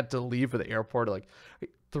 Nate had to leave for the airport at like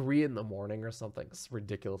 3 in the morning or something. It's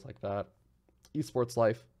ridiculous like that. Esports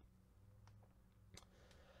life.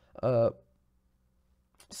 So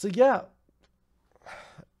yeah,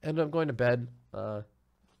 ended up going to bed. I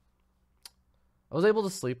was able to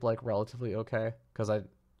sleep like relatively okay because I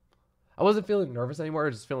wasn't feeling nervous anymore. I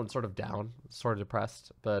was just feeling sort of down, sort of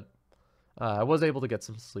depressed, but I was able to get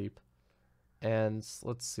some sleep. And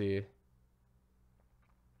let's see.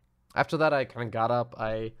 After that, I kind of got up.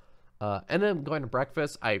 I ended up going to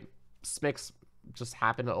breakfast. Smix just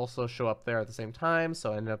happened to also show up there at the same time,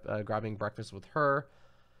 so I ended up grabbing breakfast with her,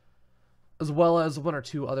 as well as 1 or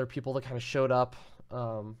 2 other people that kind of showed up.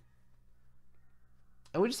 And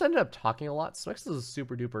we just ended up talking a lot. Smix is a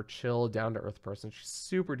super duper chill, down to earth person. She's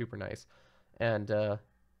super duper nice, and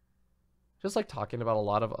just like talking about a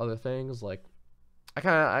lot of other things. Like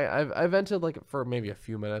I vented like for maybe a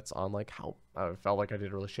few minutes on like how I felt like I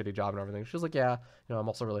did a really shitty job and everything. She was like, yeah, you know, I'm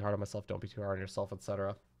also really hard on myself. Don't be too hard on yourself,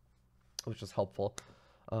 etc. Which is helpful.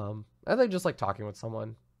 I think just like talking with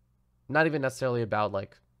someone, not even necessarily about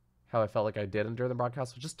like how I felt like I did during the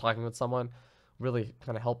broadcast, but just talking with someone really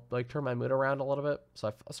kind of helped like turn my mood around a little bit. So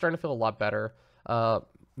I was starting to feel a lot better.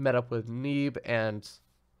 Met up with Neeb and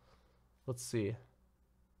let's see.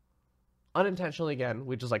 Unintentionally again,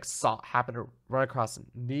 we just like happened to run across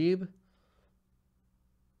Neeb,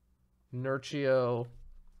 Inertio,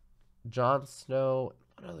 Jon Snow.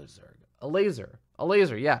 What other Zerg? A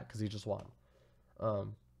laser, yeah, because he just won.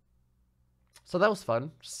 So that was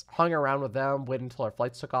fun. Just hung around with them, waited until our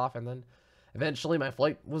flights took off, and then eventually my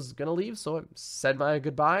flight was gonna leave, so I said my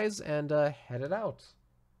goodbyes and headed out.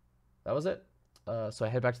 That was it. So I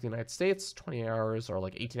head back to the United States, 20 hours or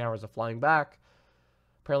like 18 hours of flying back.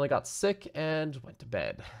 Apparently got sick and went to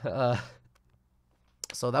bed.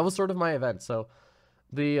 So that was sort of my event. So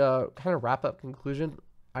the kind of wrap up conclusion,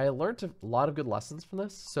 I learned a lot of good lessons from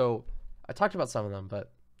this. So I talked about some of them,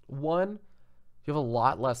 but one, you have a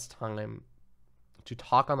lot less time to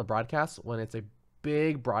talk on the broadcast when it's a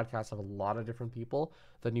big broadcast of a lot of different people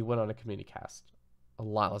than you would on a community cast. A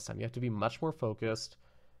lot less time. You have to be much more focused.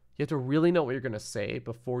 You have to really know what you're going to say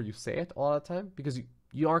before you say it a lot of the time, because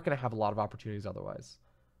you aren't going to have a lot of opportunities otherwise.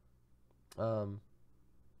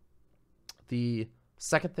 The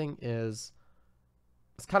second thing is,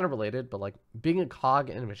 it's kind of related, but like being a cog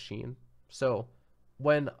in a machine. So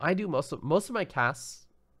when I do most of my casts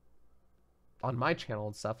on my channel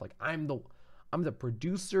and stuff, like I'm the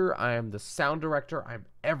producer, I'm the sound director, I'm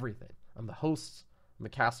everything. I'm the host, I'm the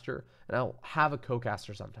caster, and I'll have a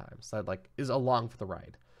co-caster sometimes that like is along for the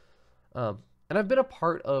ride. And I've been a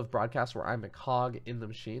part of broadcasts where I'm a cog in the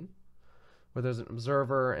machine, where there's an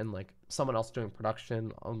observer and like someone else doing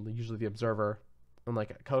production, usually the observer, and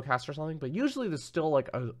like a co-caster or something. But usually there's still like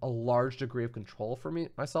a large degree of control for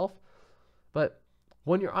myself. But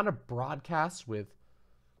when you're on a broadcast with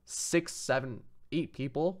 6, 7, 8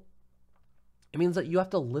 people, it means that you have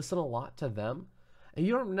to listen a lot to them, and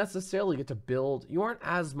you don't necessarily get to build. You aren't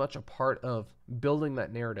as much a part of building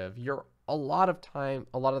that narrative. You're a lot of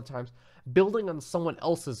the times building on someone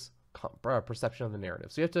else's perception of the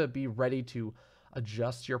narrative. So you have to be ready to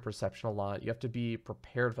adjust your perception a lot. You have to be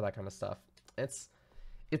prepared for that kind of stuff.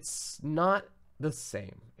 It's not the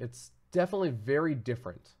same. It's definitely very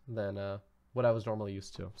different than what I was normally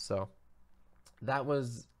used to. So that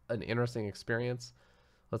was an interesting experience.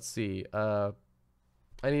 Let's see. I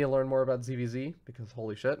need to learn more about ZVZ, because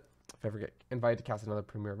holy shit, if I ever get invited to cast another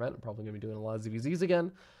premiere event, I'm probably going to be doing a lot of ZVZs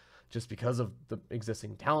again, just because of the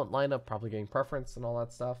existing talent lineup, probably getting preference and all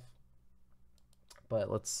that stuff. But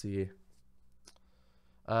let's see.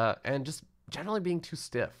 And just generally being too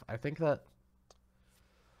stiff. I think that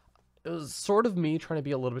it was sort of me trying to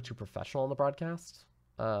be a little bit too professional on the broadcast,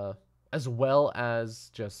 as well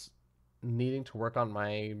as just needing to work on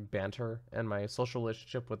my banter and my social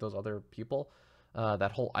relationship with those other people.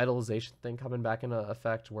 That whole idolization thing coming back into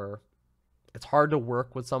effect, where it's hard to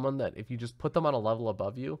work with someone that if you just put them on a level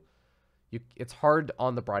above you, it's hard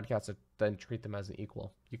on the broadcast to then treat them as an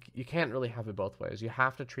equal. You can't really have it both ways. You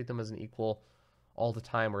have to treat them as an equal all the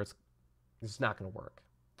time, or it's not going to work.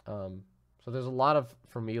 So there's a lot of,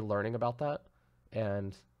 for me, learning about that,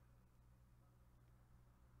 and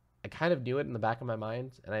I kind of knew it in the back of my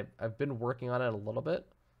mind, and I've been working on it a little bit.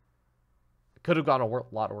 It could have gone a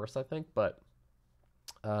lot worse, I think, but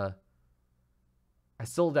I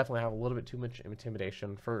still definitely have a little bit too much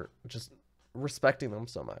intimidation for just respecting them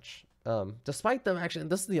so much. Despite them actually, and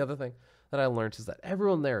this is the other thing that I learned, is that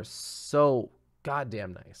everyone there is so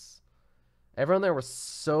goddamn nice. Everyone there was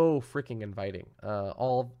so freaking inviting.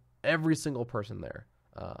 Every single person there.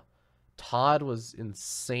 Todd was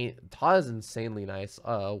insane. Todd is insanely nice.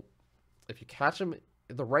 If you catch him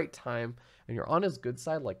at the right time and you're on his good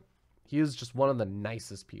side, like, he is just one of the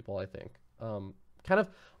nicest people, I think. Kind of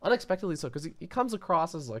unexpectedly so, because he comes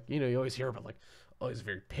across as, like, you always hear about, like, oh, he's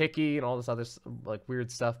very picky and all this other, like,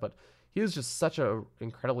 weird stuff, but he is just such a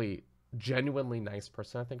incredibly genuinely nice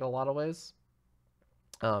person, I think, in a lot of ways.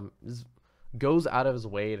 Goes out of his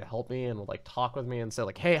way to help me and will, like, talk with me and say,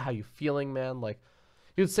 like, hey, how you feeling, man? Like,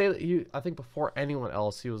 he would say that I think before anyone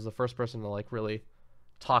else, he was the first person to, like, really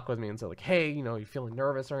talk with me and say, like, hey, you feeling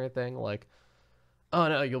nervous or anything? Like, oh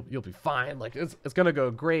no, you'll be fine. Like, it's gonna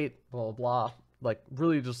go great. Blah blah blah. Like,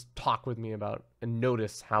 really just talk with me about and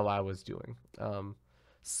notice how I was doing.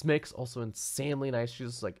 Smix also insanely nice.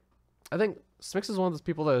 She's like, I think Smix is one of those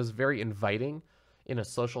people that is very inviting in a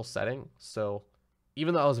social setting. So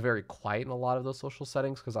even though I was very quiet in a lot of those social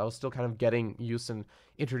settings, because I was still kind of getting used and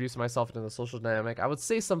introducing myself into the social dynamic, I would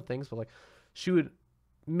say some things, but like, she would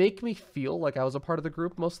make me feel like I was a part of the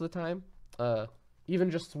group most of the time. Even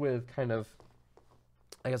just with kind of,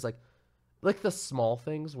 I guess, like the small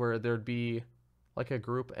things where there'd be like a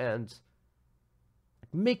group and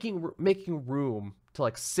making room to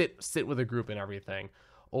like sit with a group and everything,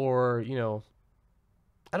 or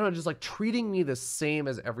I don't know, just like treating me the same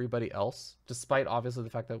as everybody else, despite obviously the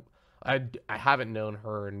fact that I haven't known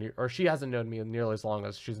her, or she hasn't known me nearly as long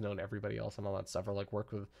as she's known everybody else and all that stuff, or like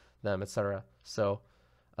worked with them, etc. So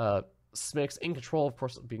Smix in control, of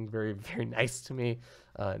course, being very, very nice to me,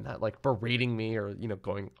 not like berating me or, you know,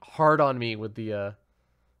 going hard on me with the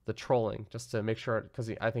trolling, just to make sure,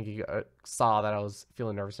 because I think he saw that I was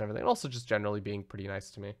feeling nervous and everything, and also just generally being pretty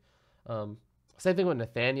nice to me. Same thing with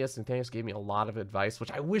Nathanius. Nathanius gave me a lot of advice,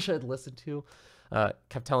 which I wish I'd listened to.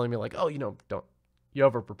 Kept telling me like, oh, you know, you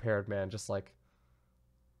over prepared, man. Just like,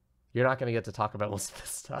 you're not gonna get to talk about most of this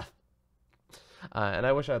stuff. And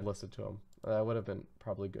I wish I'd listened to him. That would have been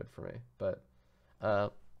probably good for me. But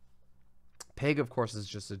Peg, of course, is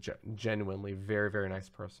just a genuinely very, very nice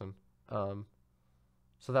person. So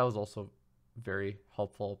that was also very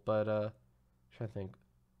helpful. But I'm trying to think.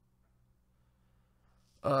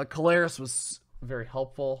 Caleris was very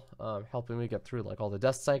helpful, helping me get through like all the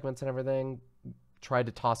desk segments and everything. Tried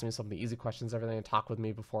to toss me some of the easy questions, everything, and talk with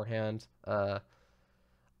me beforehand. I'm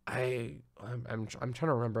trying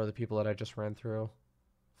to remember the people that I just ran through.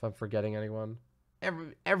 If I'm forgetting anyone,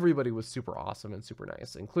 everybody was super awesome and super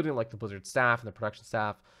nice, including like the Blizzard staff and the production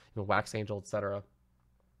staff, you know, Wax Angel, etc.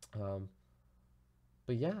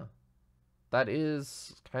 But yeah, that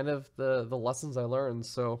is kind of the lessons I learned.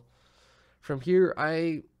 So from here,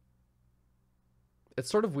 it's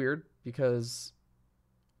sort of weird because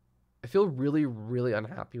I feel really, really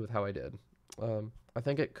unhappy with how I did. I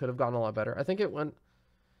think it could have gotten a lot better. I think it went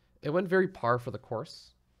very par for the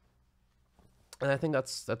course, and I think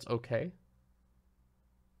that's okay.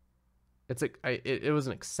 It was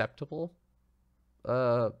an acceptable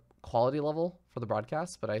quality level for the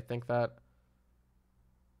broadcast, but I think that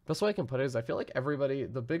best way I can put it is I feel like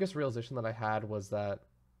the biggest realization that I had was that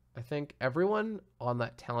I think everyone on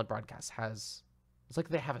that talent broadcast it's like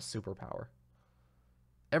they have a superpower.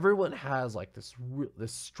 Everyone has like this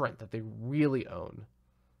strength that they really own.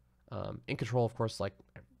 In control, of course, like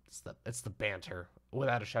it's the banter,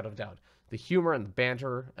 without a shadow of doubt. The humor and the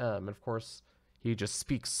banter, and of course, he just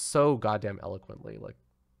speaks so goddamn eloquently, like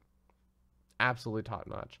absolutely top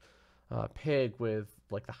notch. Pig with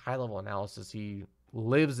like the high level analysis, he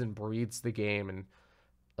lives and breathes the game, and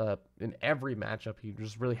in every matchup, he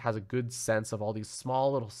just really has a good sense of all these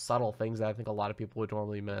small little subtle things that I think a lot of people would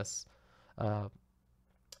normally miss.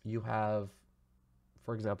 You have,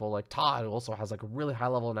 for example, like Todd, who also has like a really high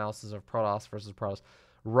level analysis of Protoss versus Protoss.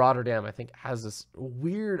 Rotterdam, I think, has this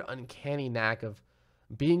weird, uncanny knack of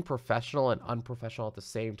being professional and unprofessional at the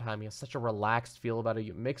same time. He has such a relaxed feel about it.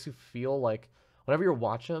 It makes you feel like whenever you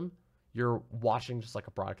watch him, you're watching just like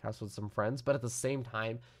a broadcast with some friends, but at the same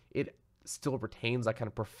time, it still retains that kind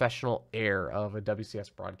of professional air of a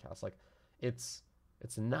WCS broadcast. Like it's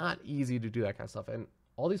not easy to do that kind of stuff. And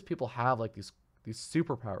all these people have like these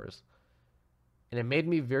superpowers. And it made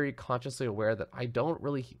me very consciously aware that I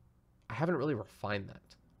haven't really refined that.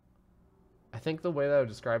 I think the way that I would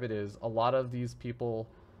describe it is a lot of these people,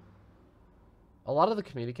 a lot of the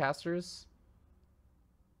community casters,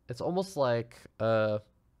 it's almost like,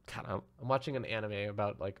 I'm watching an anime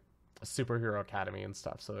about like a superhero academy and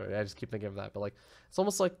stuff. So I just keep thinking of that. But like, it's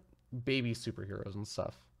almost like baby superheroes and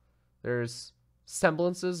stuff. There's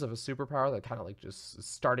semblances of a superpower that kind of like just is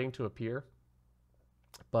starting to appear,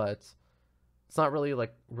 but it's not really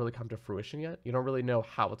come to fruition yet. You don't really know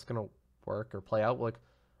how it's gonna work or play out. Like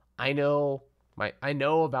I know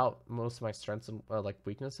about most of my strengths and like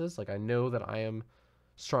weaknesses. Like I know that I am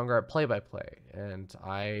stronger at play-by-play, and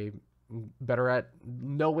I'm better at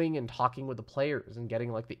knowing and talking with the players and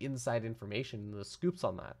getting like the inside information and the scoops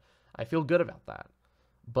on that. I feel good about that,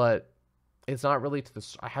 but it's not really to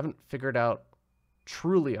this. I haven't figured out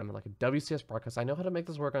truly on like a WCS broadcast. I know how to make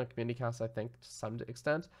this work on a community cast, I think, to some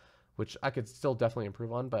extent, which I could still definitely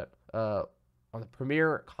improve on. But on the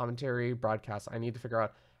Premier commentary broadcast, I need to figure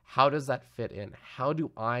out how does that fit in? How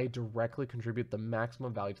do I directly contribute the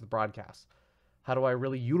maximum value to the broadcast? How do I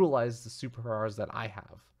really utilize the superpowers that I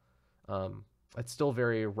have? It's still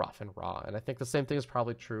very rough and raw. And I think the same thing is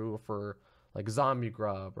probably true for like Zombie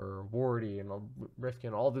Grub or Wardy and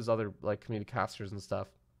Rifkin, all these other like community casters and stuff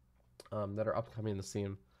that are upcoming in the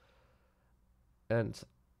scene. And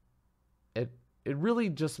it really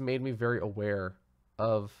just made me very aware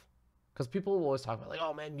of, because people will always talk about like,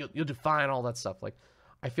 oh man, you'll do fine, all that stuff. Like,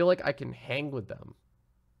 I feel like I can hang with them,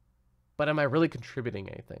 but am I really contributing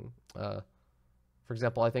anything? For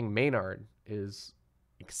example, I think Maynard is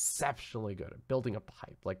exceptionally good at building up the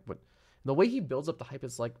hype. Like the way he builds up the hype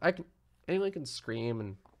is like anyone can scream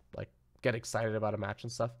and like get excited about a match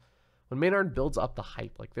and stuff. When Maynard builds up the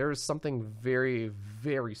hype, like there is something very,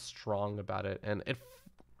 very strong about it, and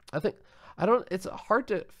it's a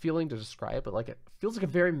hard feeling to describe, but like it feels like a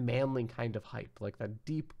very manly kind of hype, like that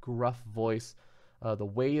deep, gruff voice, the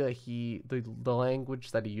way that the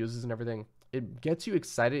language that he uses and everything. It gets you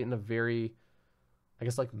excited in a very, I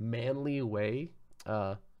guess, like, manly way,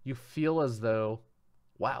 you feel as though,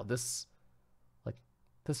 wow, this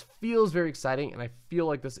feels very exciting, and I feel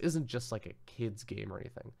like this isn't just like a kid's game or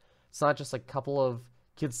anything. It's not just like a couple of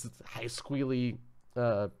kids with high squealy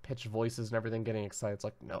pitched voices and everything getting excited. It's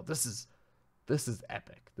like, no, this is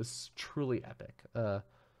epic. This is truly epic. I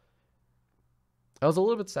was a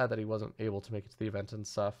little bit sad that he wasn't able to make it to the event and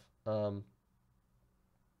stuff. But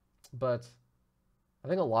I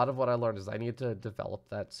think a lot of what I learned is I need to develop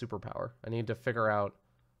that superpower. I need to figure out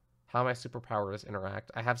how my superpowers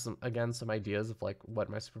interact. I have some ideas of like what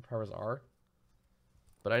my superpowers are,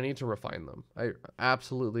 but I need to refine them. I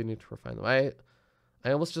absolutely need to refine them. I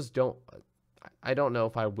almost just don't. I don't know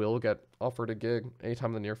if I will get offered a gig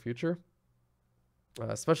anytime in the near future,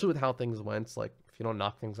 especially with how things went. Like, if you don't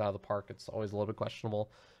knock things out of the park, it's always a little bit questionable.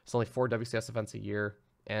 It's only 4 WCS events a year,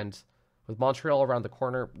 and with Montreal around the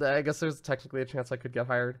corner, I guess there's technically a chance I could get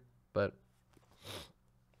hired, but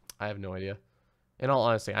I have no idea. In all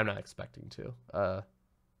honesty, I'm not expecting to.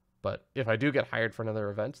 But if I do get hired for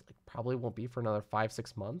another event, like, probably won't be for another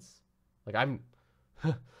 5-6 months. Like, I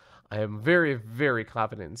am very, very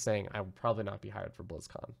confident in saying I will probably not be hired for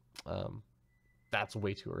BlizzCon. That's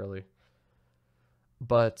way too early.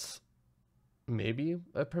 But maybe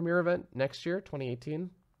a premiere event next year,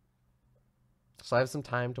 2018. So I have some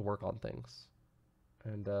time to work on things.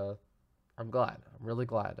 And I'm glad. I'm really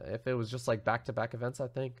glad. If it was just like back-to-back events, I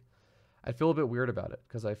think I'd feel a bit weird about it,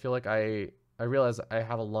 because I feel like I realize I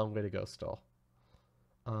have a long way to go still.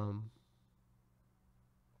 So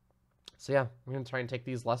yeah, I'm going to try and take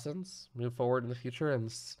these lessons, move forward in the future,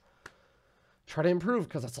 and try to improve,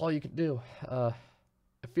 because that's all you can do.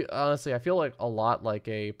 Honestly, I feel like a lot like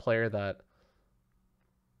a player that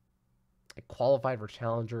qualified for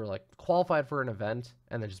Challenger, like qualified for an event,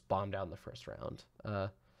 and then just bombed out in the first round.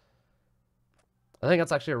 I think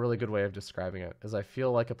that's actually a really good way of describing it, is I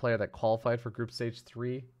feel like a player that qualified for Group Stage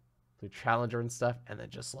 3, through Challenger and stuff, and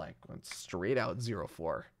then just like went straight out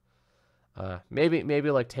 0-4.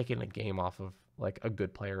 Maybe like taking a game off of like a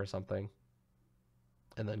good player or something,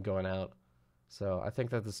 and then going out. So I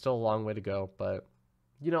think that there's still a long way to go, but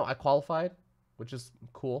you know, I qualified, which is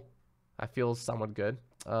cool. I feel somewhat good.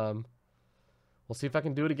 We'll see if I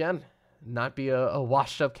can do it again. Not be a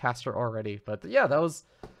washed up caster already, but yeah, that was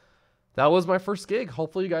my first gig.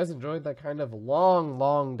 Hopefully you guys enjoyed that kind of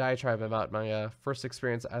long diatribe about my first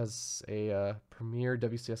experience as a premier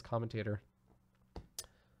WCS commentator.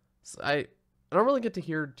 So I don't really get to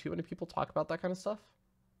hear too many people talk about that kind of stuff.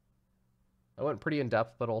 I went pretty in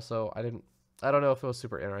depth, but also I don't know if it was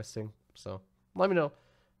super interesting. So let me know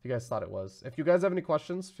if you guys thought it was. If you guys have any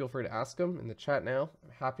questions, feel free to ask them in the chat now.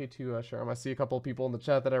 I'm happy to share them. I see a couple of people in the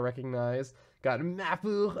chat that I recognize. Got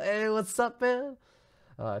Mapu. Hey, what's up, man?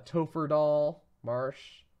 Topher Doll,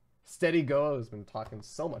 Marsh, Steady Go, who's been talking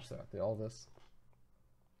so much throughout all this.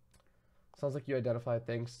 Sounds like you identified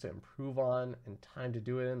things to improve on and time to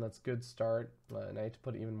do it in. That's a good start. And I need to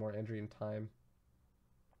put even more energy and time.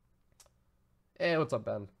 Hey, what's up,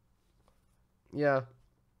 Ben? Yeah,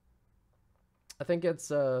 I think it's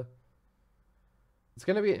gonna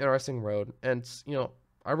be an interesting road. And you know,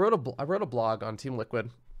 I wrote a blog on Team Liquid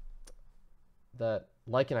that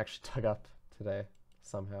Lycan actually dug up today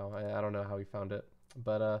somehow. I don't know how he found it,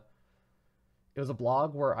 but it was a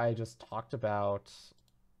blog where I just talked about.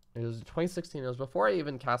 It was 2016. It was before I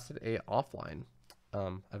even casted a offline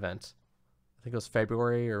event. I think it was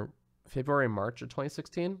February, March of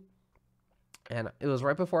 2016, and it was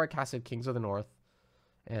right before I casted Kings of the North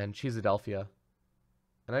and Cheesadelphia.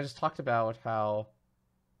 And I just talked about how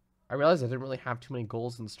I realized I didn't really have too many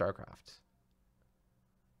goals in StarCraft.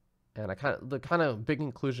 And the kind of big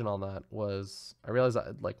conclusion on that was I realized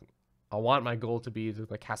that I want my goal to be to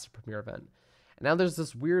cast a premier event. And now there's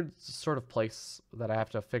this weird sort of place that I have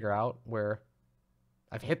to figure out where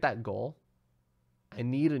I've hit that goal. I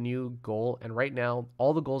need a new goal, and right now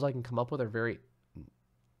all the goals I can come up with are very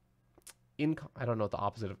I don't know what the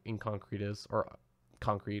opposite of inconcrete is, or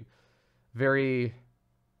concrete. Very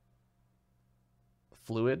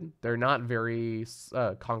fluid. They're not very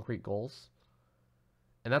concrete goals.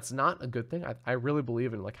 And that's not a good thing. I really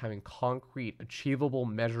believe in having concrete, achievable,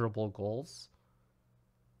 measurable goals.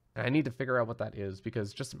 And I need to figure out what that is,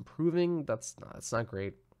 because just improving, that's not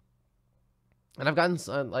great. And I've gotten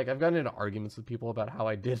into arguments with people about how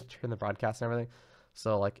I did during the broadcast and everything.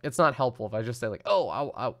 So it's not helpful if I just say oh,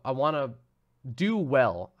 I want to do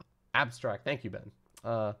well. Abstract. Thank you,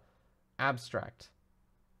 Ben. Abstract.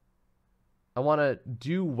 I want to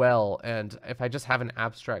do well, and if I just have an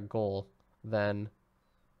abstract goal, then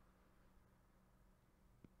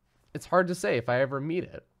it's hard to say if I ever meet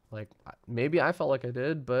it. Maybe I felt like I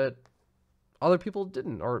did, but other people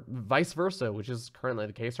didn't, or vice versa, which is currently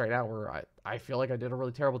the case right now, where I feel like I did a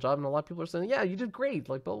really terrible job, and a lot of people are saying, yeah, you did great,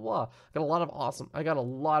 like, blah, blah, blah. I got a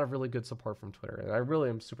lot of really good support from Twitter, and I really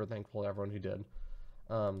am super thankful to everyone who did.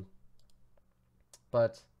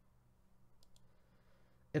 But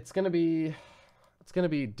it's gonna be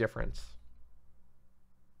different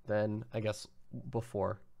than, I guess,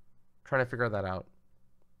 before. Trying to figure that out.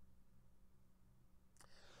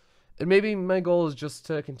 And maybe my goal is just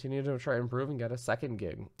to continue to try to improve and get a second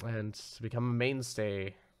gig and to become a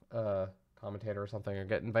mainstay commentator or something, or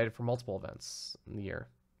get invited for multiple events in the year.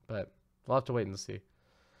 But we'll have to wait and see.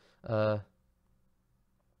 I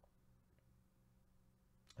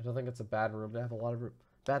don't think it's a bad thing to have a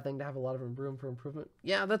lot of room for improvement.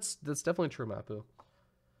 Yeah, that's definitely true, Mapu.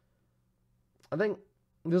 I think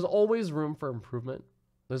there's always room for improvement.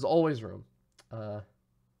 There's always room.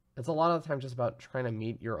 It's a lot of the time just about trying to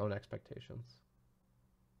meet your own expectations.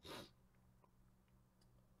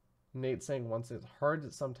 Nate saying once, it's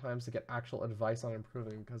hard sometimes to get actual advice on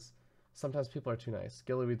improving because sometimes people are too nice.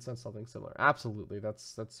 Gillyweed said something similar. Absolutely,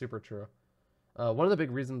 that's super true. One of the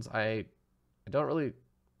big reasons I don't really...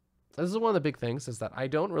 This is one of the big things, is that I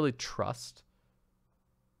don't really trust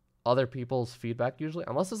other people's feedback usually.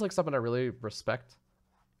 Unless it's like someone I really respect,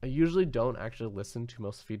 I usually don't actually listen to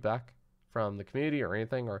most feedback from the community or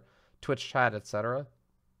anything, or Twitch chat, etc.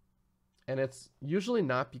 And it's usually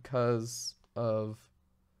not because of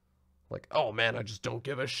like, oh man, I just don't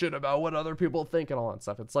give a shit about what other people think and all that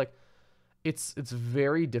stuff. It's like, it's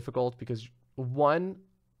very difficult because, one,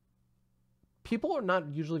 people are not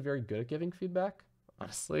usually very good at giving feedback,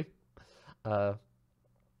 honestly.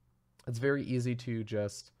 It's very easy to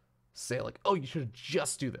just say like, oh, you should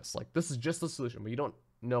just do this. Like, this is just the solution, but you don't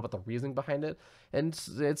know about the reasoning behind it. And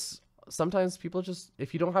it's sometimes people just,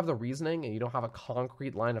 if you don't have the reasoning and you don't have a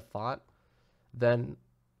concrete line of thought, then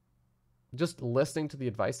just listening to the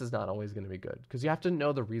advice is not always going to be good, because you have to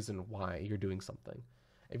know the reason why you're doing something.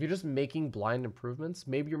 If you're just making blind improvements,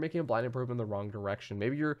 maybe you're making a blind improvement in the wrong direction.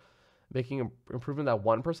 Maybe you're making an improvement that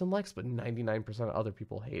one person likes, but 99% of other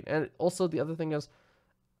people hate. And also the other thing is,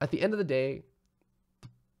 at the end of the day,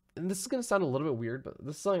 and this is going to sound a little bit weird, but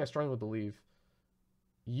this is something I strongly believe,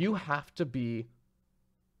 you have to be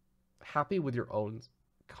happy with your own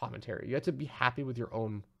commentary. You have to be happy with your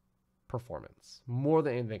own performance more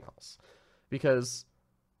than anything else. Because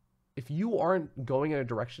if you aren't going in a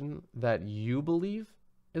direction that you believe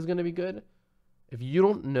is going to be good, if you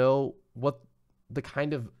don't know what the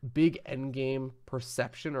kind of big end game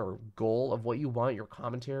perception or goal of what you want your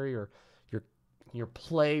commentary or your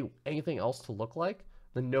play, anything else to look like,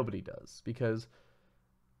 then nobody does. Because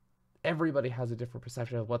everybody has a different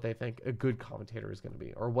perception of what they think a good commentator is going to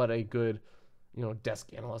be, or what a good, desk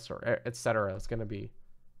analyst or etc. is going to be.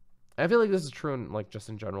 I feel like this is true in, like, just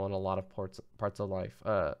in general in a lot of parts of life,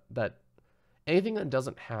 that anything that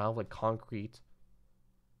doesn't have like concrete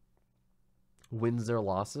wins or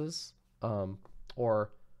losses,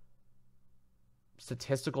 or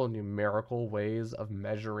statistical numerical ways of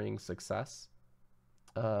measuring success,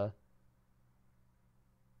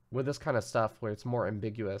 with this kind of stuff where it's more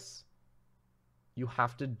ambiguous, you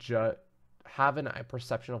have to have a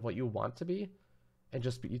perception of what you want to be and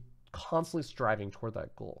just be constantly striving toward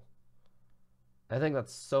that goal. I think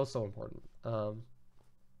that's so important. But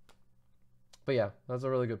yeah, that's a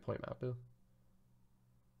really good point, Mapu.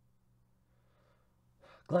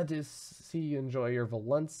 Glad to see you enjoy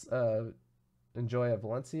Valencia.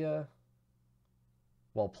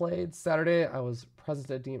 Well played. Saturday, I was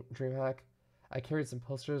present at DreamHack. I carried some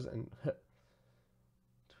posters and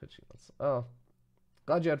Twitchy. Oh,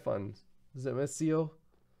 glad you had fun. Is it Miss CEO?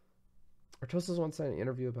 Artosis once said in an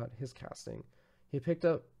interview about his casting. He picked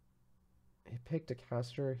a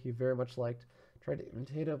caster he very much liked, tried to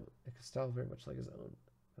imitate him, a style very much like his own.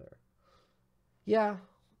 There. Yeah,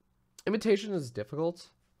 imitation is difficult.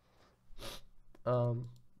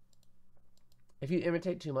 If you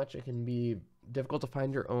imitate too much, it can be difficult to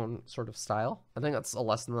find your own sort of style. I think that's a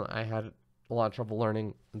lesson that I had a lot of trouble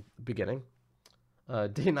learning in the beginning.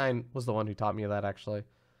 Day9 was the one who taught me that, actually.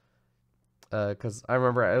 Because I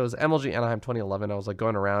remember it was MLG Anaheim 2011. I was like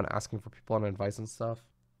going around asking for people on advice and stuff.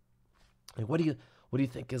 Like, what do you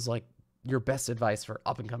think is like your best advice for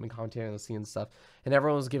up and coming commentating on the scene and stuff? And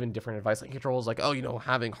everyone was giving different advice. Like Control was like, oh,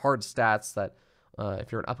 having hard stats that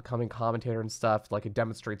if you're an up and coming commentator and stuff, like it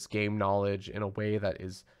demonstrates game knowledge in a way that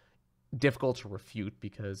is difficult to refute,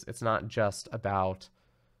 because it's not just about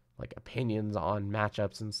like opinions on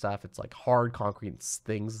matchups and stuff. It's like hard concrete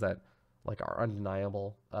things that like are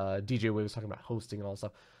undeniable. DJ Wade was talking about hosting and all that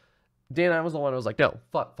stuff. Dan was the one who was like, no,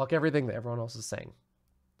 fuck everything that everyone else is saying.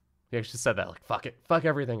 He actually said that, like, fuck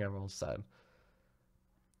everything everyone said.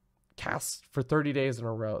 cast for 30 days in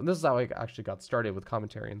a row. And this is how I actually got started with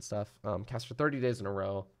commentary and stuff. Cast for 30 days in a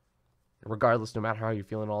row, regardless, no matter how you're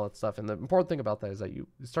feeling, all that stuff. And the important thing about that is that you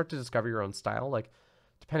start to discover your own style, like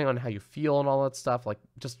depending on how you feel and all that stuff, like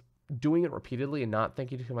just doing it repeatedly and not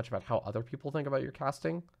thinking too much about how other people think about your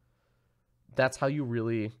casting. That's how you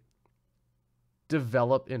really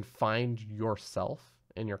develop and find yourself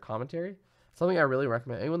in your commentary. Something I really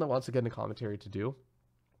recommend anyone that wants to get into commentary to do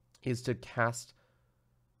is to cast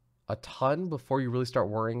a ton before you really start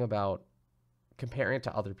worrying about comparing it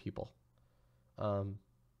to other people.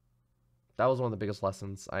 That was one of the biggest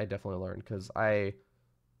lessons I definitely learned, because I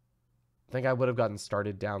think I would have gotten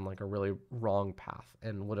started down like a really wrong path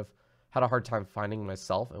and would have had a hard time finding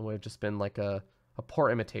myself, and would have just been like a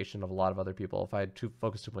poor imitation of a lot of other people if I had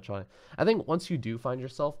focused too much on it. I think once you do find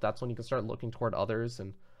yourself, that's when you can start looking toward others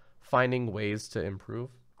and finding ways to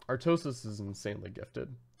improve. Artosis is insanely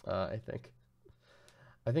gifted, I think.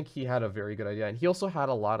 I think he had a very good idea, and he also had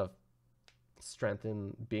a lot of strength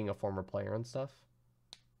in being a former player and stuff.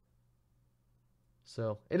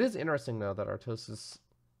 So it is interesting, though, that Artosis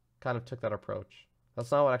kind of took that approach.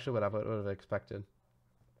 That's not actually what I would have expected.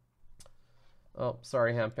 Oh,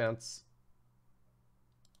 sorry, Hampants.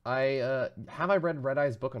 Have I read Red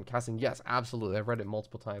Eye's book on casting? Yes, absolutely. I've read it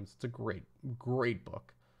multiple times. It's a great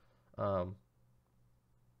book. I've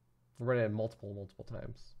read it multiple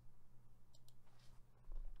times.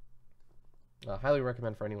 Highly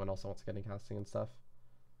recommend for anyone else who wants to get into casting and stuff.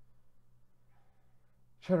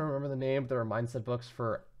 Trying to remember the name. There are mindset books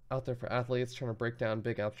out there for athletes, trying to break down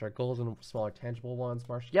big abstract goals and smaller tangible ones.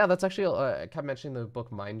 Marsh. Yeah, that's actually, I kept mentioning the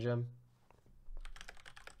book Mind Gym.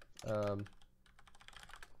 That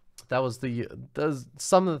was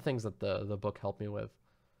some of the things that the book helped me with,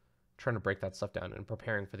 trying to break that stuff down and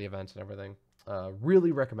preparing for the event and everything.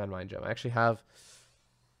 Really recommend Mind Gym. I actually have,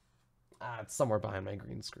 it's somewhere behind my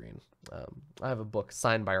green screen. I have a book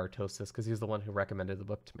signed by Artosis, because he's the one who recommended the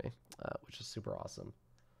book to me, which is super awesome.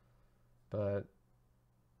 But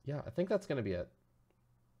yeah, I think that's going to be it.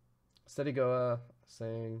 Steady Goa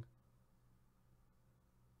saying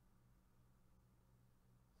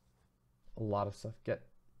a lot of stuff. Get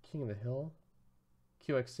King of the Hill.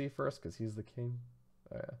 QXC first, because he's the king.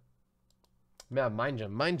 Oh, yeah. Man, Mind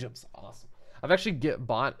Gym. Mind Gym's awesome. I've actually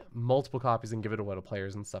bought multiple copies and give it away to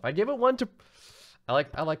players and stuff. I gave it one to... I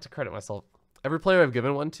like to credit myself. Every player I've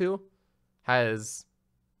given one to has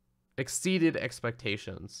exceeded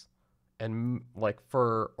expectations, and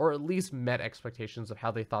or at least met expectations of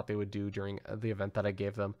how they thought they would do during the event that I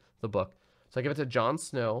gave them the book. So I give it to Jon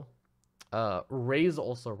Snow. Ray's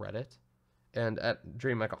also read it, and at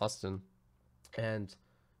Dream Mike Austin, and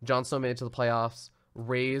Jon Snow made it to the playoffs.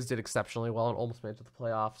 Rays did exceptionally well and almost made it to the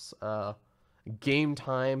playoffs. Game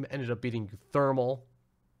Time ended up beating Thermal,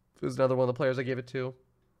 who's another one of the players I gave it to.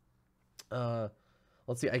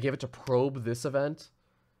 Let's see, I gave it to Probe this event,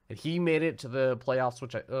 and he made it to the playoffs,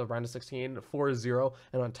 which round of 16, 4-0,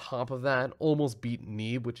 and on top of that, almost beat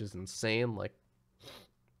Neeb, which is insane. Like,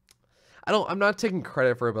 I'm not taking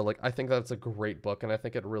credit for it, but like, I think that's a great book, and I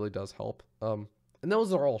think it really does help. And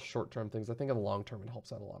those are all short-term things. I think in the long term, it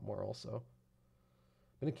helps out a lot more also.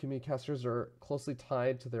 Many community casters are closely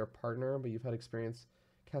tied to their partner, but you've had experience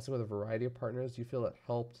casting with a variety of partners. Do you feel it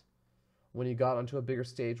helped when you got onto a bigger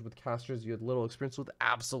stage with casters you had little experience with?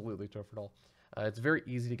 Absolutely, Toferdal. It's very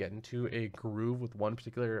easy to get into a groove with one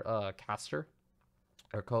particular caster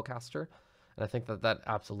or co-caster, and I think that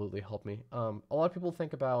absolutely helped me. A lot of people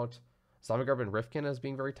think about Zombie and Rifkin as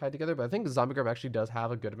being very tied together, but I think Zombie actually does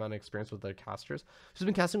have a good amount of experience with their casters. She's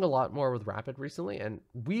been casting a lot more with Rapid recently, and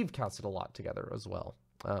we've casted a lot together as well.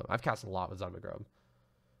 I've casted a lot with Zombie.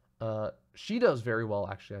 She does very well,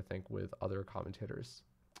 actually, I think, with other commentators.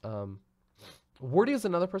 Wardy is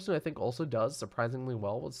another person who I think also does surprisingly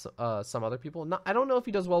well with some other people. I don't know if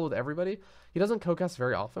he does well with everybody. He doesn't co-cast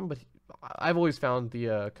very often, but I've always found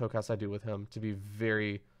the co-cast I do with him to be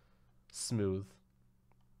very smooth.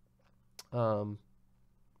 But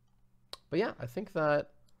yeah, I think that's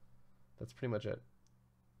pretty much it.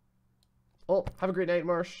 Well, have a great night,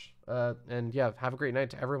 Marsh. And yeah, have a great night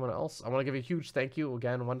to everyone else. I want to give a huge thank you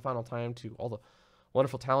again, one final time, to all the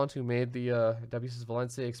wonderful talent who made the WCS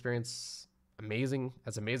Valencia experience amazing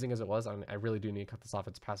as it was. I really do need to cut this off.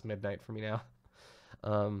 It's past midnight for me now.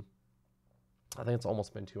 I think it's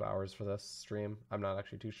almost been 2 hours for this stream. I'm not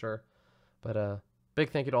actually too sure. But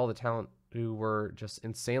big thank you to all the talent who were just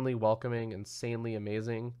insanely welcoming, insanely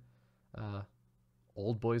amazing.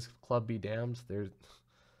 Old Boys Club be damned.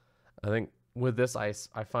 I think with this, I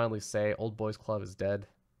finally say Old Boys Club is dead.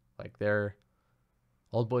 Like,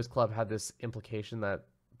 Old Boys Club had this implication that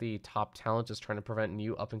the top talent is trying to prevent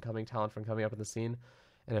new up-and-coming talent from coming up in the scene.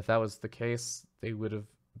 And if that was the case, they would have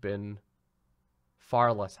been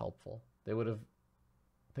far less helpful. They would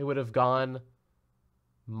have gone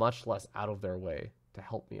much less out of their way to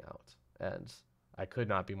help me out. And I could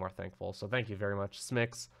not be more thankful. So thank you very much,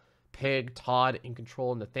 Smix, Pig, Todd, In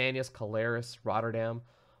Control, Nathanius, Calaris, Rotterdam.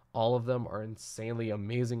 All of them are insanely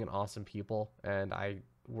amazing and awesome people, and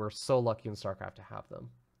we're so lucky in StarCraft to have them.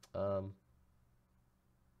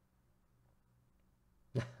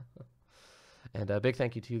 And a big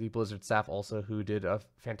thank you to the Blizzard staff also, who did a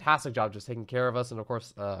fantastic job just taking care of us. And of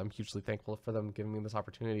course, I'm hugely thankful for them giving me this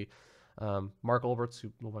opportunity. Mark Olberts,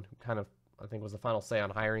 the one who kind of, I think, was the final say on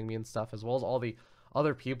hiring me and stuff, as well as all the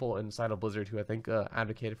other people inside of Blizzard who I think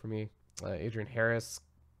advocated for me. Adrian Harris,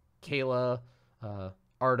 Kayla,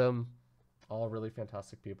 Artem, all really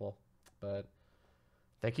fantastic people. But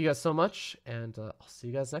thank you guys so much, and I'll see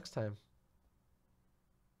you guys next time.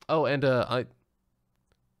 Oh, and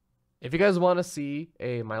if you guys want to see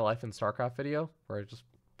a My Life in StarCraft video, where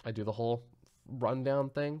I do the whole rundown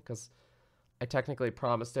thing, because I technically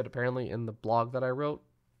promised it apparently in the blog that I wrote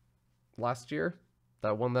last year,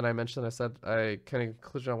 that one that I mentioned, I said I kind of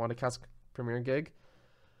conclusion I want to cast Premier Gig.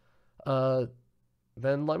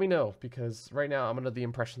 Then let me know, because right now I'm under the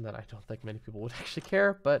impression that I don't think many people would actually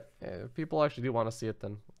care, but if people actually do want to see it,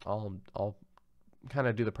 then I'll kind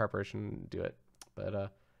of do the preparation and do it.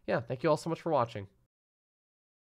 But yeah, thank you all so much for watching.